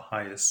garden to the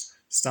highest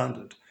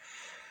standard.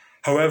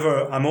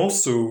 However, I'm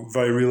also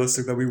very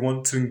realistic that we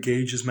want to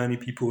engage as many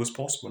people as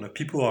possible. And if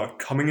people are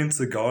coming into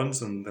the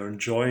gardens and they're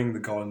enjoying the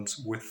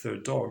gardens with their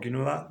dog,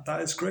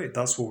 that is great.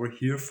 That's what we're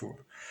here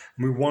for.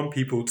 And we want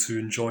people to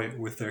enjoy it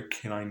with their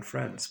canine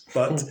friends.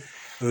 But at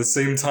the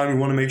same time, we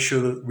want to make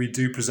sure that we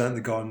do present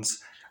the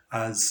gardens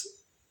as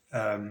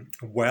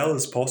well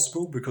as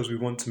possible, because we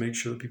want to make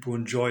sure that people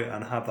enjoy it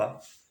and have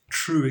that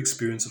true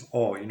experience of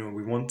awe.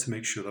 We want to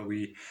make sure that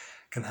we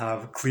can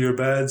have clear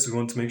beds. We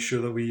want to make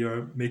sure that we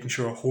are making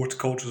sure our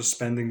horticulturists are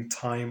spending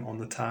time on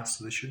the tasks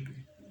that they should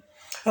be.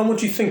 And what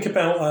do you think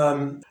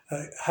about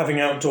having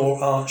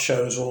outdoor art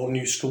shows or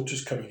new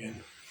sculptures coming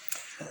in?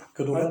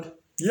 Good or bad?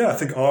 Yeah, I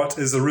think art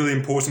is a really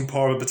important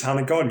part of a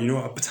botanic garden.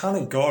 A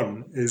botanic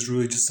garden is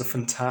really just a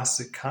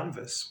fantastic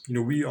canvas.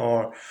 We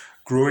are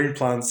growing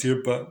plants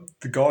here, but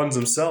the gardens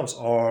themselves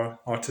are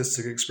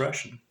artistic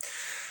expression.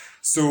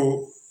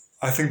 So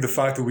I think the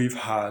fact that we've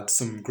had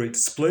some great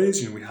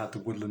displays, we had the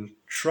Woodland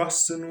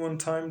Trust in one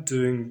time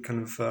doing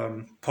kind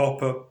of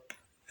pop-up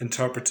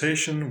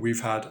interpretation. We've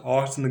had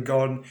art in the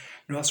garden.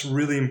 That's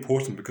really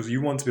important, because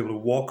you want to be able to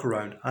walk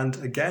around. And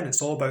again,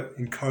 it's all about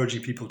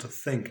encouraging people to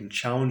think and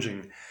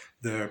challenging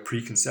their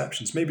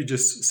preconceptions, maybe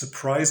just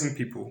surprising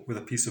people with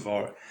a piece of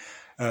art.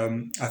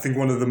 I think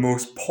one of the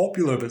most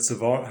popular bits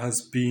of art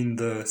has been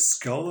the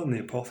skull in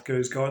the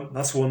Apothecary's Garden.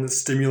 That's one that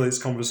stimulates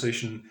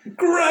conversation.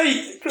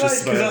 Great!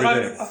 Because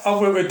I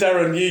went with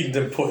Darren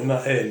Yeadon putting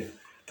that in,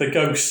 the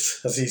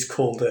ghost, as he's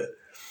called it.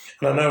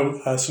 And I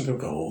know some people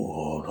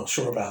go, I'm not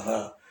sure about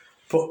that.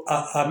 But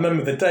I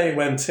remember the day it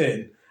went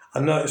in, I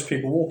noticed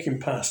people walking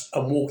past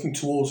and walking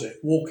towards it,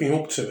 walking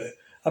up to it,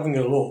 having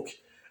a look,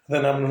 and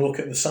then having a look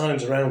at the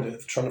signs around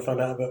it, trying to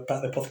find out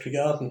about the Apothecary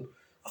Garden.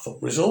 I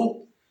thought,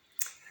 result?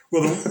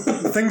 Well,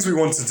 the things we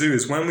want to do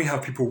is when we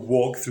have people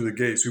walk through the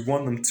gates, we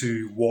want them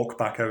to walk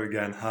back out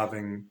again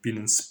having been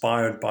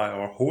inspired by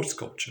our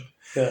horticulture.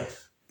 Yeah.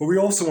 But we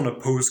also want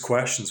to pose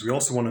questions. We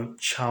also want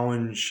to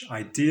challenge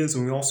ideas,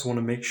 and we also want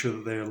to make sure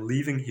that they're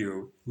leaving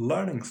here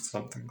learning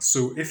something.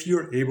 So if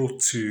you're able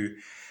to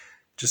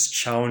just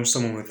challenge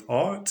someone with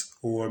art,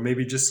 or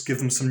maybe just give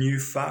them some new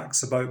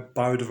facts about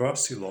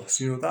biodiversity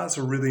loss. That's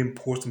a really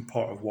important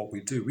part of what we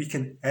do. We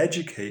can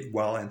educate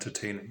while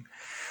entertaining.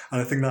 And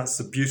I think that's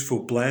the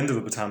beautiful blend of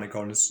a botanic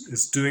garden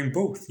is doing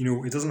both.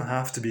 It doesn't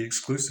have to be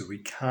exclusive. We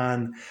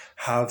can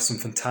have some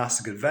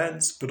fantastic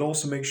events, but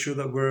also make sure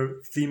that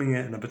we're theming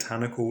it in a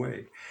botanical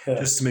way,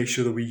 just to make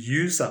sure that we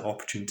use that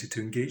opportunity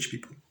to engage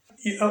people.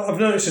 I've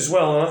noticed as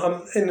well,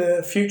 I'm in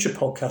a future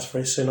podcast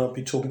very soon, I'll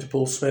be talking to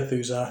Paul Smith,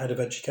 who's our head of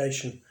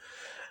education.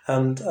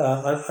 And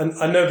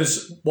I know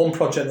there's one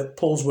project that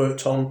Paul's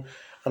worked on,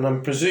 and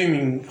I'm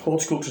presuming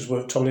horticulture's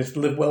worked on, is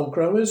Live Well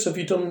Growers. Have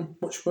you done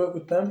much work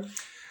with them?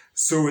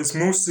 So it's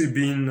mostly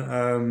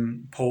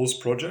been Paul's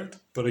project,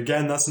 but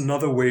again, that's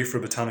another way for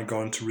a botanic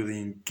garden to really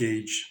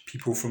engage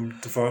people from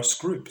diverse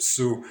groups.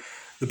 So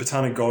the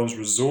Botanic Gardens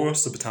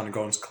resource, the Botanic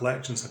Gardens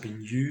collections have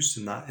been used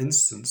in that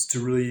instance to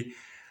really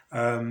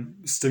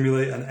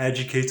stimulate an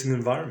educating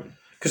environment.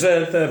 Because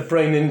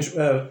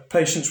they're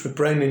patients with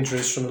brain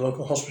injuries from the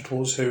local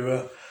hospitals who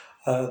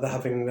they're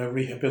having their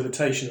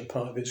rehabilitation, and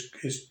part of it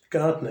is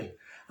gardening.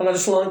 And I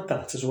just like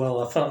that as well.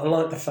 I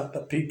like the fact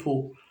that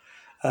people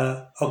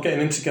are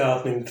getting into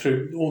gardening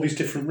through all these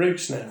different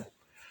routes now,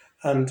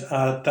 and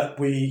that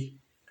we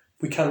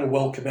kind of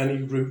welcome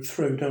any route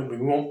through, don't we?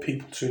 We want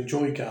people to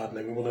enjoy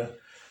gardening. We want to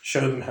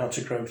show them how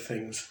to grow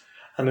things,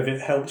 and if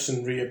it helps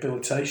in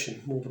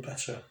rehabilitation, all the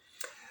better.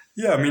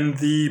 Yeah, I mean,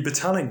 the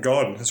Botanic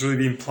Garden has really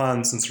been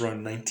planned since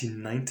around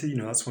 1990.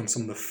 That's when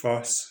some of the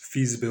first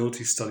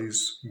feasibility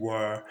studies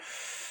were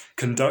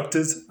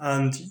conducted.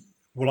 And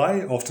what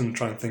I often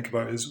try and think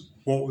about is,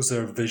 what was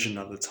their vision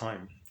at the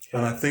time? Yeah.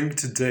 And I think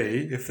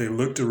today, if they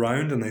looked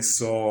around and they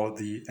saw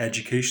the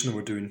education that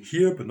we're doing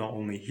here, but not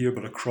only here,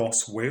 but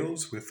across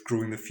Wales with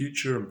Growing the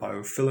Future and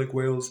Biophilic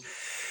Wales,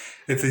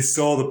 if they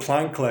saw the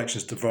plant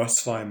collections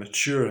diversify and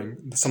maturing,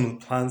 some of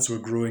the plants we're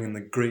growing in the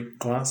Great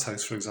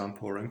Glasshouse, for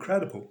example, are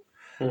incredible.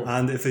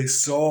 And if they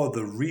saw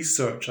the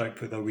research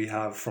output that we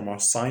have from our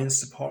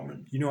science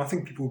department, I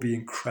think people will be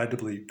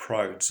incredibly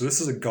proud. So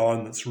this is a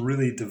garden that's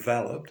really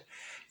developed.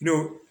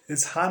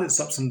 It's had its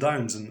ups and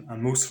downs,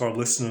 and most of our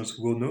listeners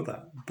will know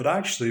that. But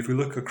actually, if we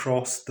look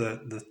across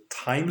the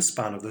time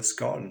span of this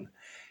garden,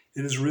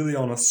 it is really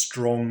on a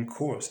strong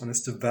course, and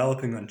it's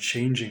developing and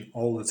changing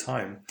all the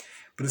time.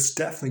 But it's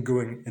definitely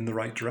going in the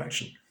right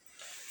direction.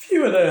 If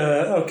you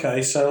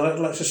were so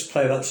let's just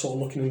play that sort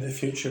of looking into the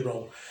future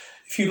role.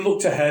 If you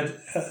looked ahead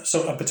at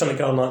a botanic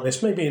garden like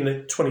this, maybe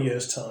in 20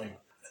 years' time,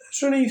 is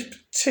there any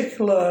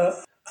particular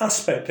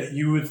aspect that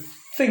you would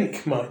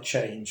think might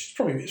change?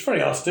 It's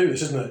very hard to do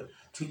this, isn't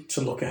it,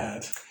 to look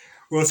ahead?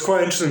 Well, it's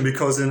quite interesting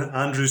because in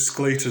Andrew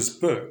Sclater's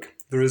book,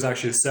 there is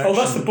actually a section... Oh,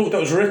 that's the book that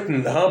was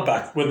written, the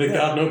hardback, when the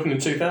garden opened in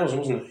 2000,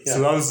 wasn't it? Yeah.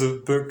 So that was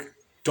the book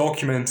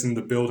documenting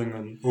the building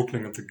and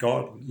opening of the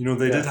garden.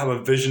 They did have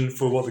a vision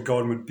for what the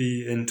garden would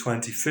be in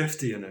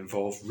 2050, and it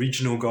involved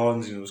regional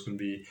gardens. There was going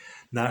to be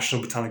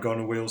National Botanic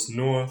Garden of Wales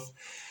North.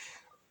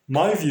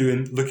 My view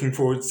in looking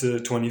forward to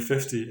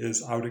 2050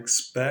 is I would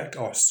expect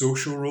our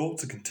social role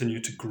to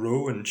continue to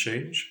grow and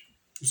change.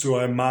 So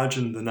I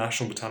imagine the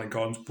National Botanic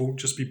Gardens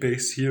won't just be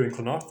based here in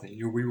Clonartney.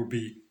 We will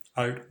be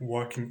out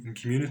working in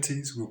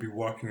communities. We'll be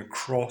working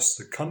across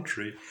the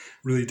country,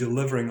 really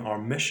delivering our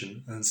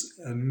mission as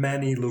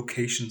many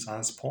locations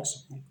as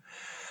possible.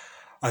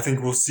 I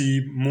think we'll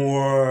see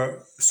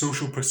more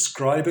social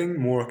prescribing,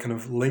 more kind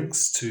of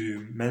links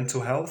to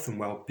mental health and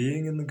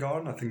well-being in the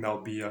garden. I think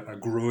that'll be a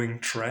growing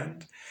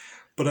trend.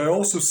 But I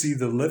also see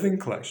the living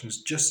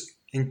collections just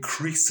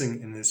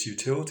increasing in its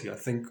utility. I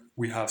think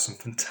we have some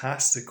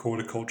fantastic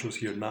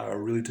horticulturists here now who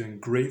are really doing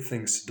great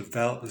things to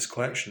develop this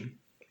collection.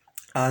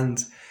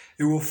 And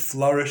it will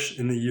flourish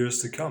in the years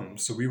to come.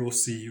 So we will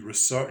see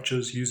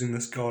researchers using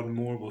this garden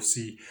more. We'll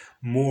see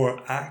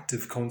more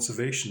active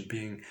conservation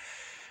being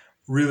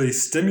really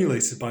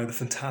stimulated by the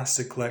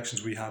fantastic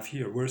collections we have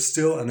here. We're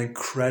still an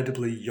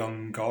incredibly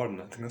young garden.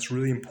 I think that's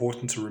really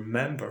important to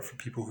remember for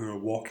people who are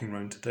walking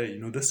around today.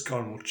 This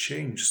garden will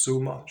change so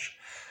much.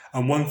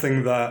 And one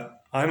thing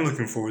that I'm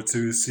looking forward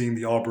to is seeing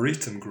the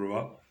Arboretum grow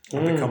up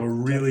and become a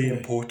really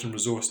important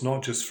resource,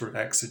 not just for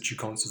ex situ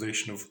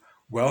conservation of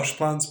Welsh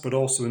plants, but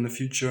also in the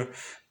future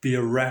be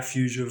a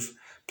refuge of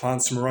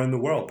plants from around the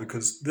world,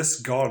 because this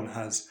garden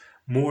has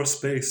more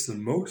space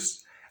than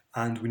most,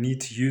 and we need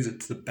to use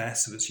it to the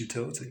best of its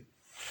utility.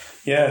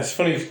 Yeah, it's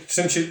funny,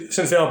 since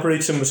the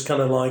Arboretum was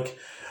kind of like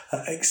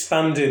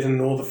expanded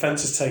and all the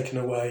fences taken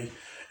away,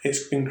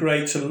 it's been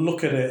great to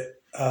look at it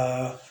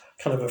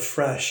kind of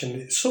afresh, and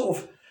it's sort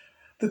of,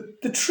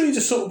 the trees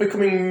are sort of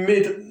becoming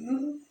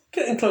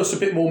getting close to a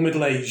bit more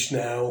middle-aged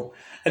now,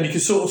 and you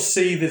can sort of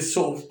see the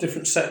sort of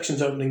different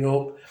sections opening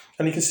up,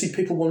 and you can see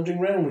people wandering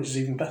around, which is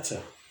even better.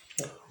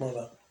 I like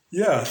that.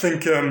 Yeah, I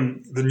think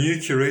the new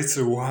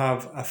curator will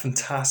have a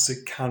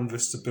fantastic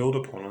canvas to build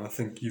upon. And I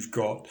think you've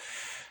got,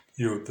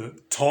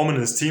 Tom and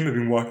his team have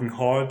been working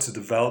hard to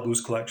develop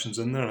those collections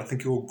in there. And I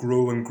think it will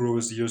grow and grow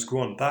as the years go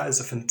on. That is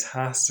a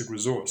fantastic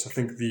resource. I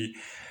think the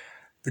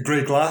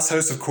Great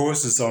Glasshouse, of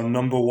course, is our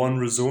number one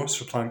resource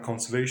for plant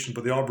conservation,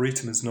 but the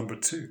Arboretum is number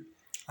two.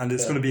 And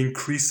it's going to be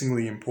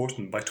increasingly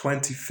important. By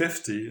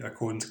 2050,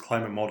 according to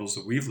climate models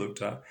that we've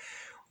looked at,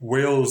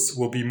 Wales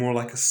will be more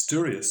like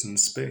Asturias in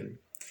Spain.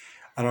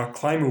 And our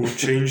climate will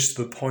change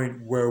to the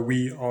point where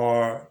we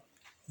are,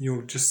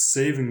 just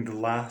saving the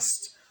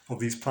last of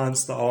these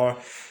plants that are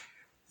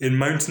in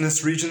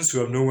mountainous regions who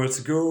have nowhere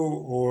to go,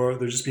 or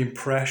they're just being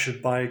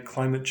pressured by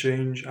climate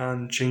change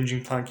and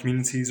changing plant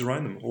communities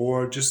around them,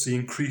 or just the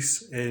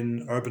increase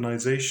in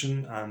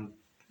urbanization and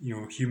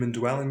human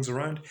dwellings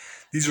around.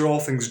 These are all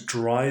things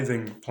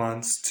driving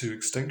plants to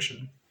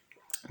extinction.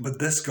 But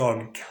this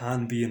garden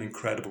can be an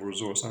incredible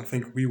resource. I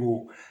think we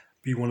will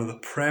be one of the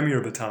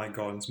premier botanic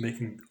gardens,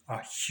 making a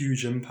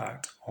huge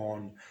impact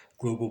on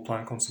global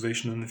plant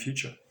conservation in the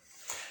future.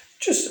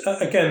 Just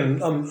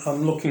again,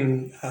 I'm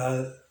looking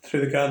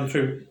through the garden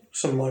through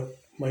some of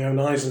my own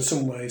eyes in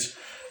some ways.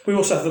 We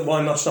also have the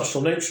Wine-Lass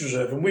National Nature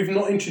Reserve, and we've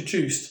not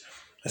introduced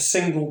a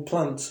single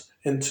plant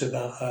into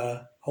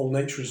that whole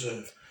nature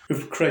reserve.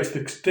 We've created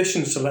the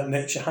conditions to let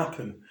nature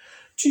happen.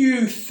 Do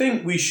you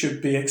think we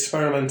should be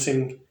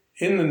experimenting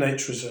in the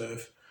nature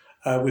reserve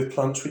with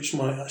plants which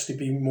might actually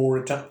be more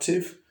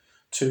adaptive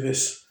to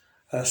this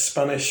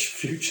Spanish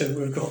future that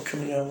we've got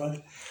coming our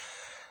way?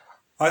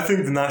 I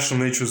think the National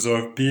Nature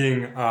Reserve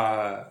being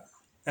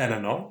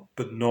NNR,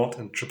 but not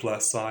in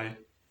SSSI,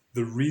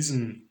 the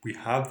reason we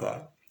have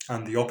that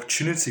and the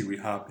opportunity we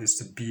have is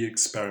to be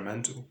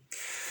experimental.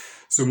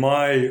 So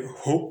my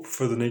hope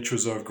for the Nature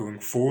Reserve going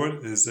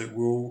forward is that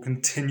we'll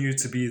continue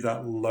to be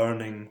that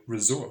learning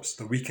resource,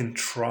 that we can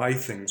try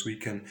things, we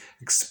can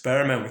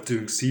experiment with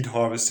doing seed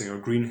harvesting or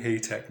green hay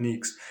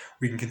techniques,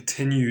 we can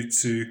continue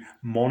to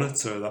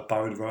monitor that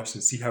biodiversity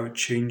and see how it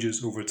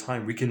changes over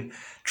time. We can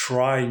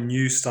try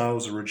new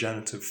styles of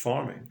regenerative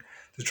farming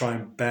to try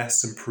and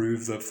best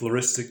improve the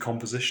floristic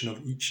composition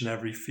of each and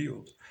every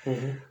field.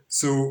 Mm-hmm.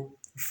 So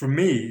for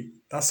me,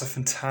 that's a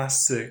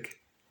fantastic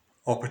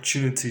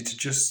opportunity to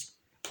just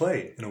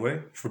play, in a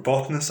way. For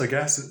botanists, I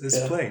guess,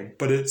 it's playing.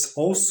 But it's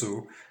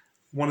also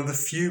one of the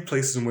few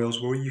places in Wales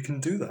where you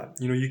can do that.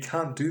 You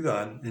can't do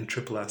that in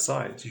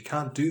SSSIs. You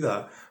can't do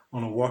that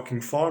on a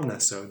working farm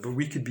necessarily. But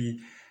we could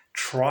be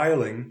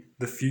trialling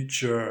the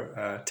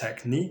future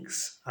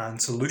techniques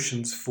and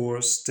solutions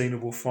for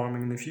sustainable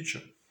farming in the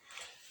future.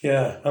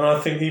 Yeah, and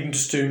I think even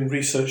just doing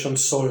research on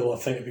soil, I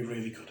think would be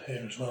really good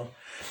here as well.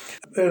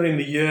 Early in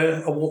the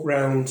year, I walked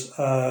around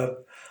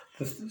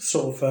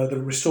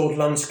the restored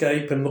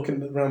landscape and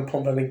looking around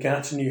Pont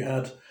Benningat, and you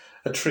had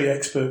a tree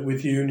expert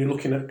with you, and you're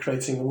looking at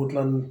creating a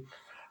woodland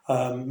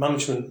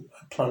management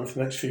plan for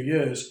the next few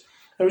years.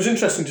 It was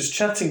interesting just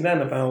chatting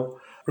then about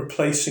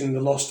replacing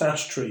the lost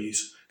ash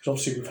trees, because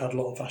obviously we've had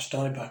a lot of ash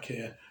dieback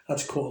here, had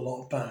to cut a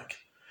lot back.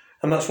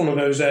 And that's one of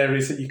those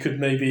areas that you could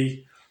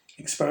maybe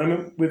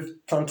experiment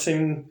with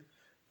planting.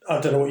 I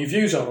don't know what your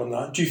views are on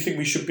that. Do you think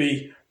we should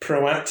be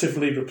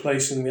proactively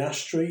replacing the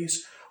ash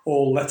trees,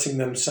 or letting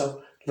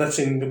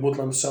the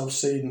woodland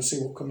self-seed and see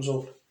what comes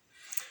up?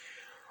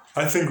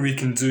 I think we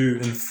can do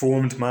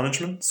informed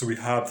management. So we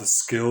have the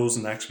skills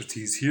and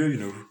expertise here.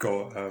 We've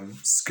got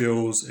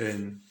skills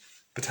in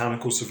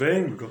botanical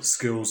surveying, we've got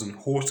skills in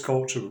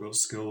horticulture, we've got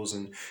skills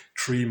in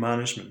tree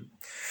management.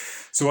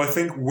 So I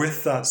think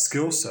with that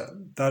skill set,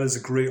 that is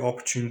a great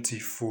opportunity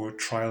for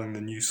trialling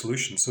the new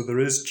solution. So there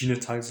is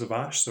genotypes of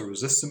ash that are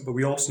resistant, but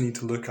we also need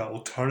to look at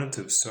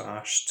alternatives to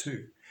ash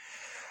too.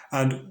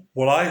 And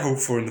what I hope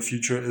for in the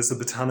future is the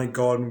Botanic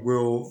Garden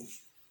will,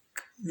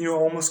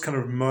 almost kind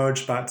of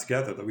merge back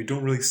together, that we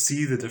don't really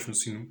see the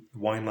difference between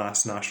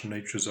Wine-Lass National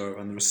Nature Reserve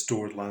and the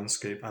restored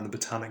landscape and the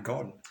Botanic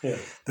Garden. Yeah.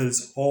 That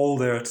it's all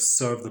there to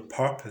serve the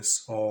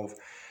purpose of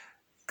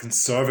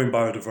conserving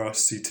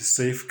biodiversity, to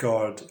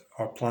safeguard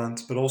our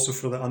plants, but also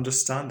for the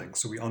understanding,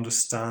 so we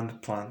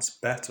understand plants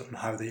better and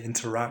how they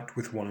interact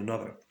with one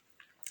another.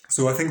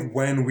 So I think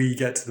when we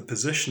get to the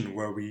position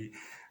where we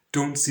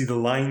don't see the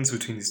lines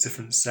between these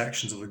different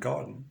sections of the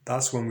garden,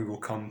 that's when we will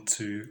come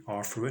to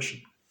our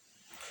fruition.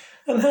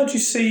 And how do you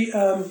see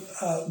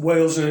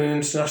Wales in an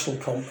international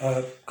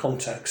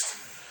context?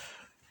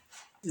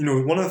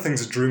 One of the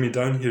things that drew me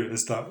down here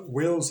is that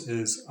Wales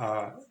is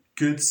a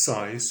good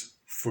size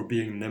for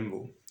being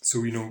nimble. So,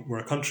 we're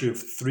a country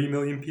of 3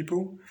 million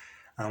people,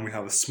 and we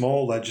have a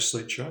small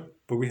legislature,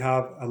 but we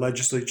have a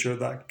legislature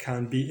that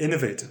can be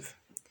innovative.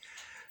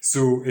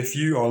 So if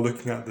you are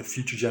looking at the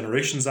Future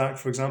Generations Act,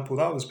 for example,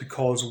 that was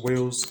because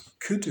Wales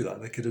could do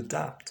that. They could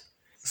adapt.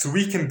 So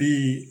we can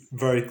be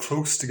very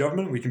close to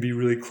government. We can be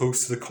really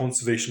close to the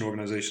conservation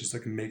organisations that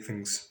can make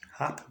things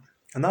happen.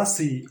 And that's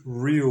the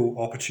real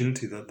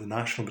opportunity that the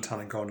National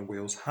Botanic Garden of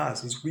Wales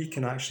has, is we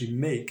can actually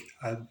make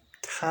a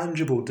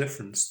tangible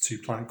difference to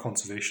plant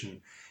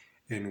conservation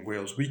in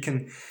Wales. We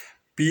can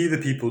be the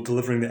people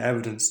delivering the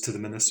evidence to the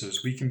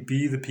ministers. We can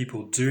be the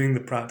people doing the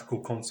practical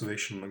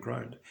conservation on the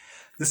ground.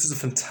 This is a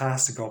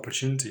fantastic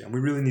opportunity, and we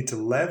really need to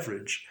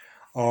leverage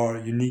our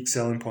unique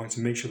selling points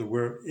and make sure that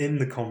we're in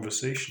the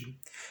conversation,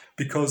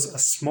 because a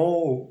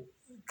small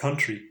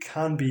country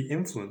can be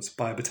influenced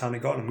by a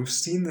botanic garden. We've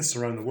seen this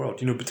around the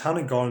world.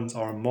 Botanic gardens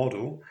are a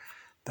model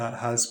that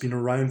has been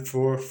around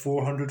for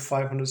 400,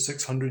 500,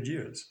 600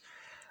 years.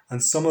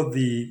 And some of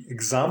the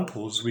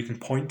examples we can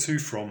point to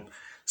from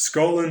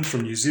Scotland,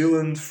 from New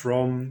Zealand,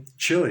 from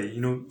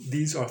Chile,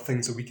 these are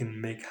things that we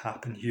can make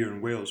happen here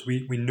in Wales.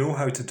 We know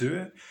how to do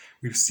it.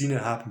 We've seen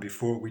it happen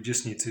before. We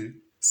just need to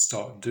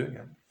start doing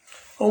it.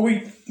 Are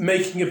we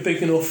making a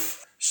big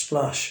enough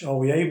splash? Are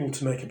we able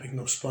to make a big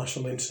enough splash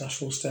on the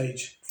international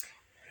stage?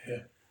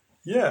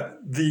 Yeah,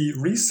 the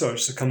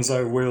research that comes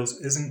out of Wales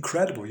is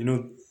incredible.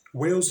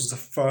 Wales was the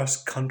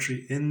first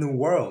country in the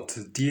world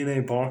to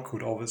DNA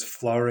barcode all of its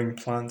flowering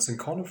plants and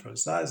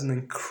conifers. That is an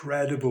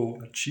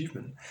incredible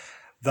achievement.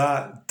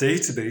 That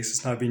database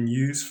has now been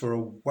used for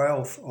a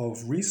wealth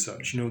of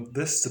research.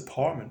 This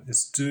department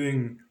is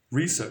doing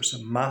research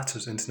that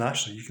matters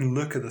internationally. You can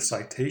look at the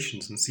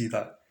citations and see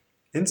that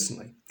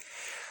instantly.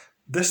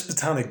 This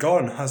botanic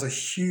garden has a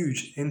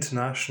huge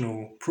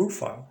international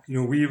profile.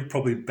 We're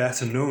probably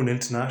better known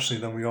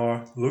internationally than we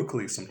are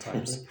locally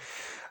sometimes. Mm-hmm.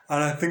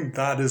 And I think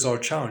that is our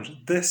challenge.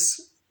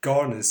 This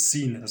garden is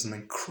seen as an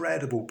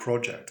incredible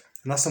project.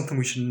 And that's something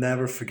we should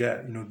never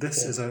forget.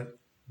 This is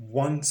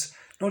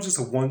not just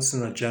a once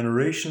in a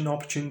generation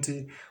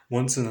opportunity,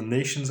 once in a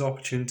nation's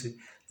opportunity.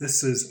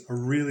 This is a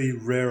really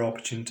rare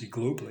opportunity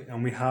globally.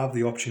 And we have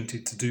the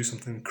opportunity to do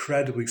something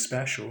incredibly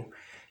special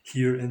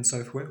here in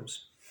South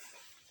Wales.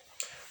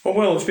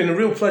 Well, it's been a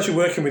real pleasure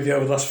working with you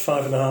over the last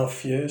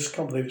 5.5 years.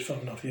 Can't believe it's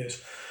 5.5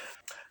 years.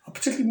 I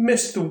particularly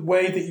miss the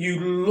way that you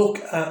look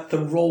at the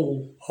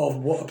role of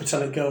what a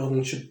botanic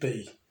garden should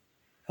be.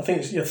 I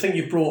think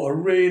you've brought a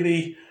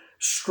really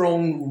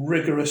strong,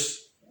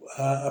 rigorous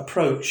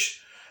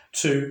approach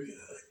to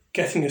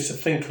getting us to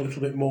think a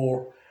little bit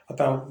more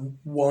about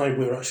why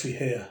we're actually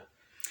here.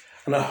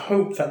 And I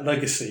hope that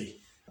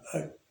legacy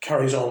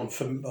carries on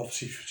for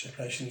obviously future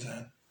generations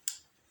ahead.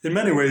 In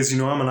many ways,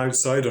 I'm an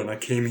outsider and I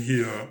came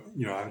here,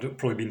 I've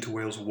probably been to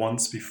Wales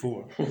once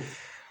before.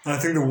 And I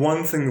think the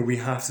one thing that we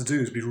have to do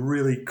is be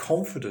really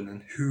confident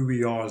in who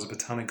we are as a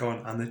botanic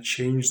garden and the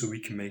change that we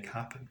can make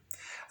happen.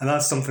 And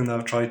that's something that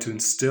I've tried to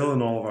instill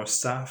in all of our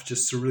staff,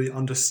 just to really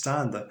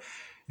understand that,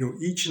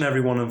 each and every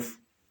one of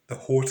the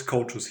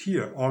horticulturists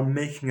here are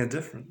making a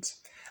difference.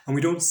 And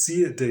we don't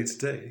see it day to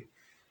day,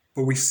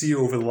 but we see it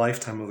over the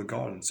lifetime of the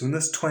garden. So in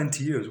this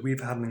 20 years,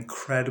 we've had an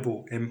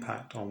incredible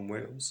impact on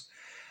Wales.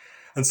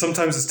 And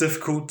sometimes it's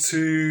difficult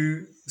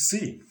to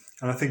see.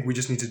 And I think we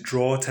just need to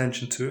draw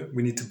attention to it.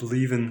 We need to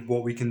believe in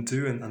what we can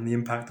do and the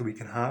impact that we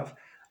can have.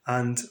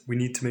 And we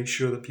need to make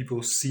sure that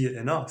people see it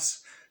in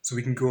us so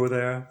we can go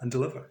there and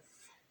deliver.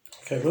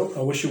 Okay, well,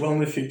 I wish you well in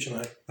the future,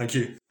 mate. Thank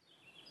you.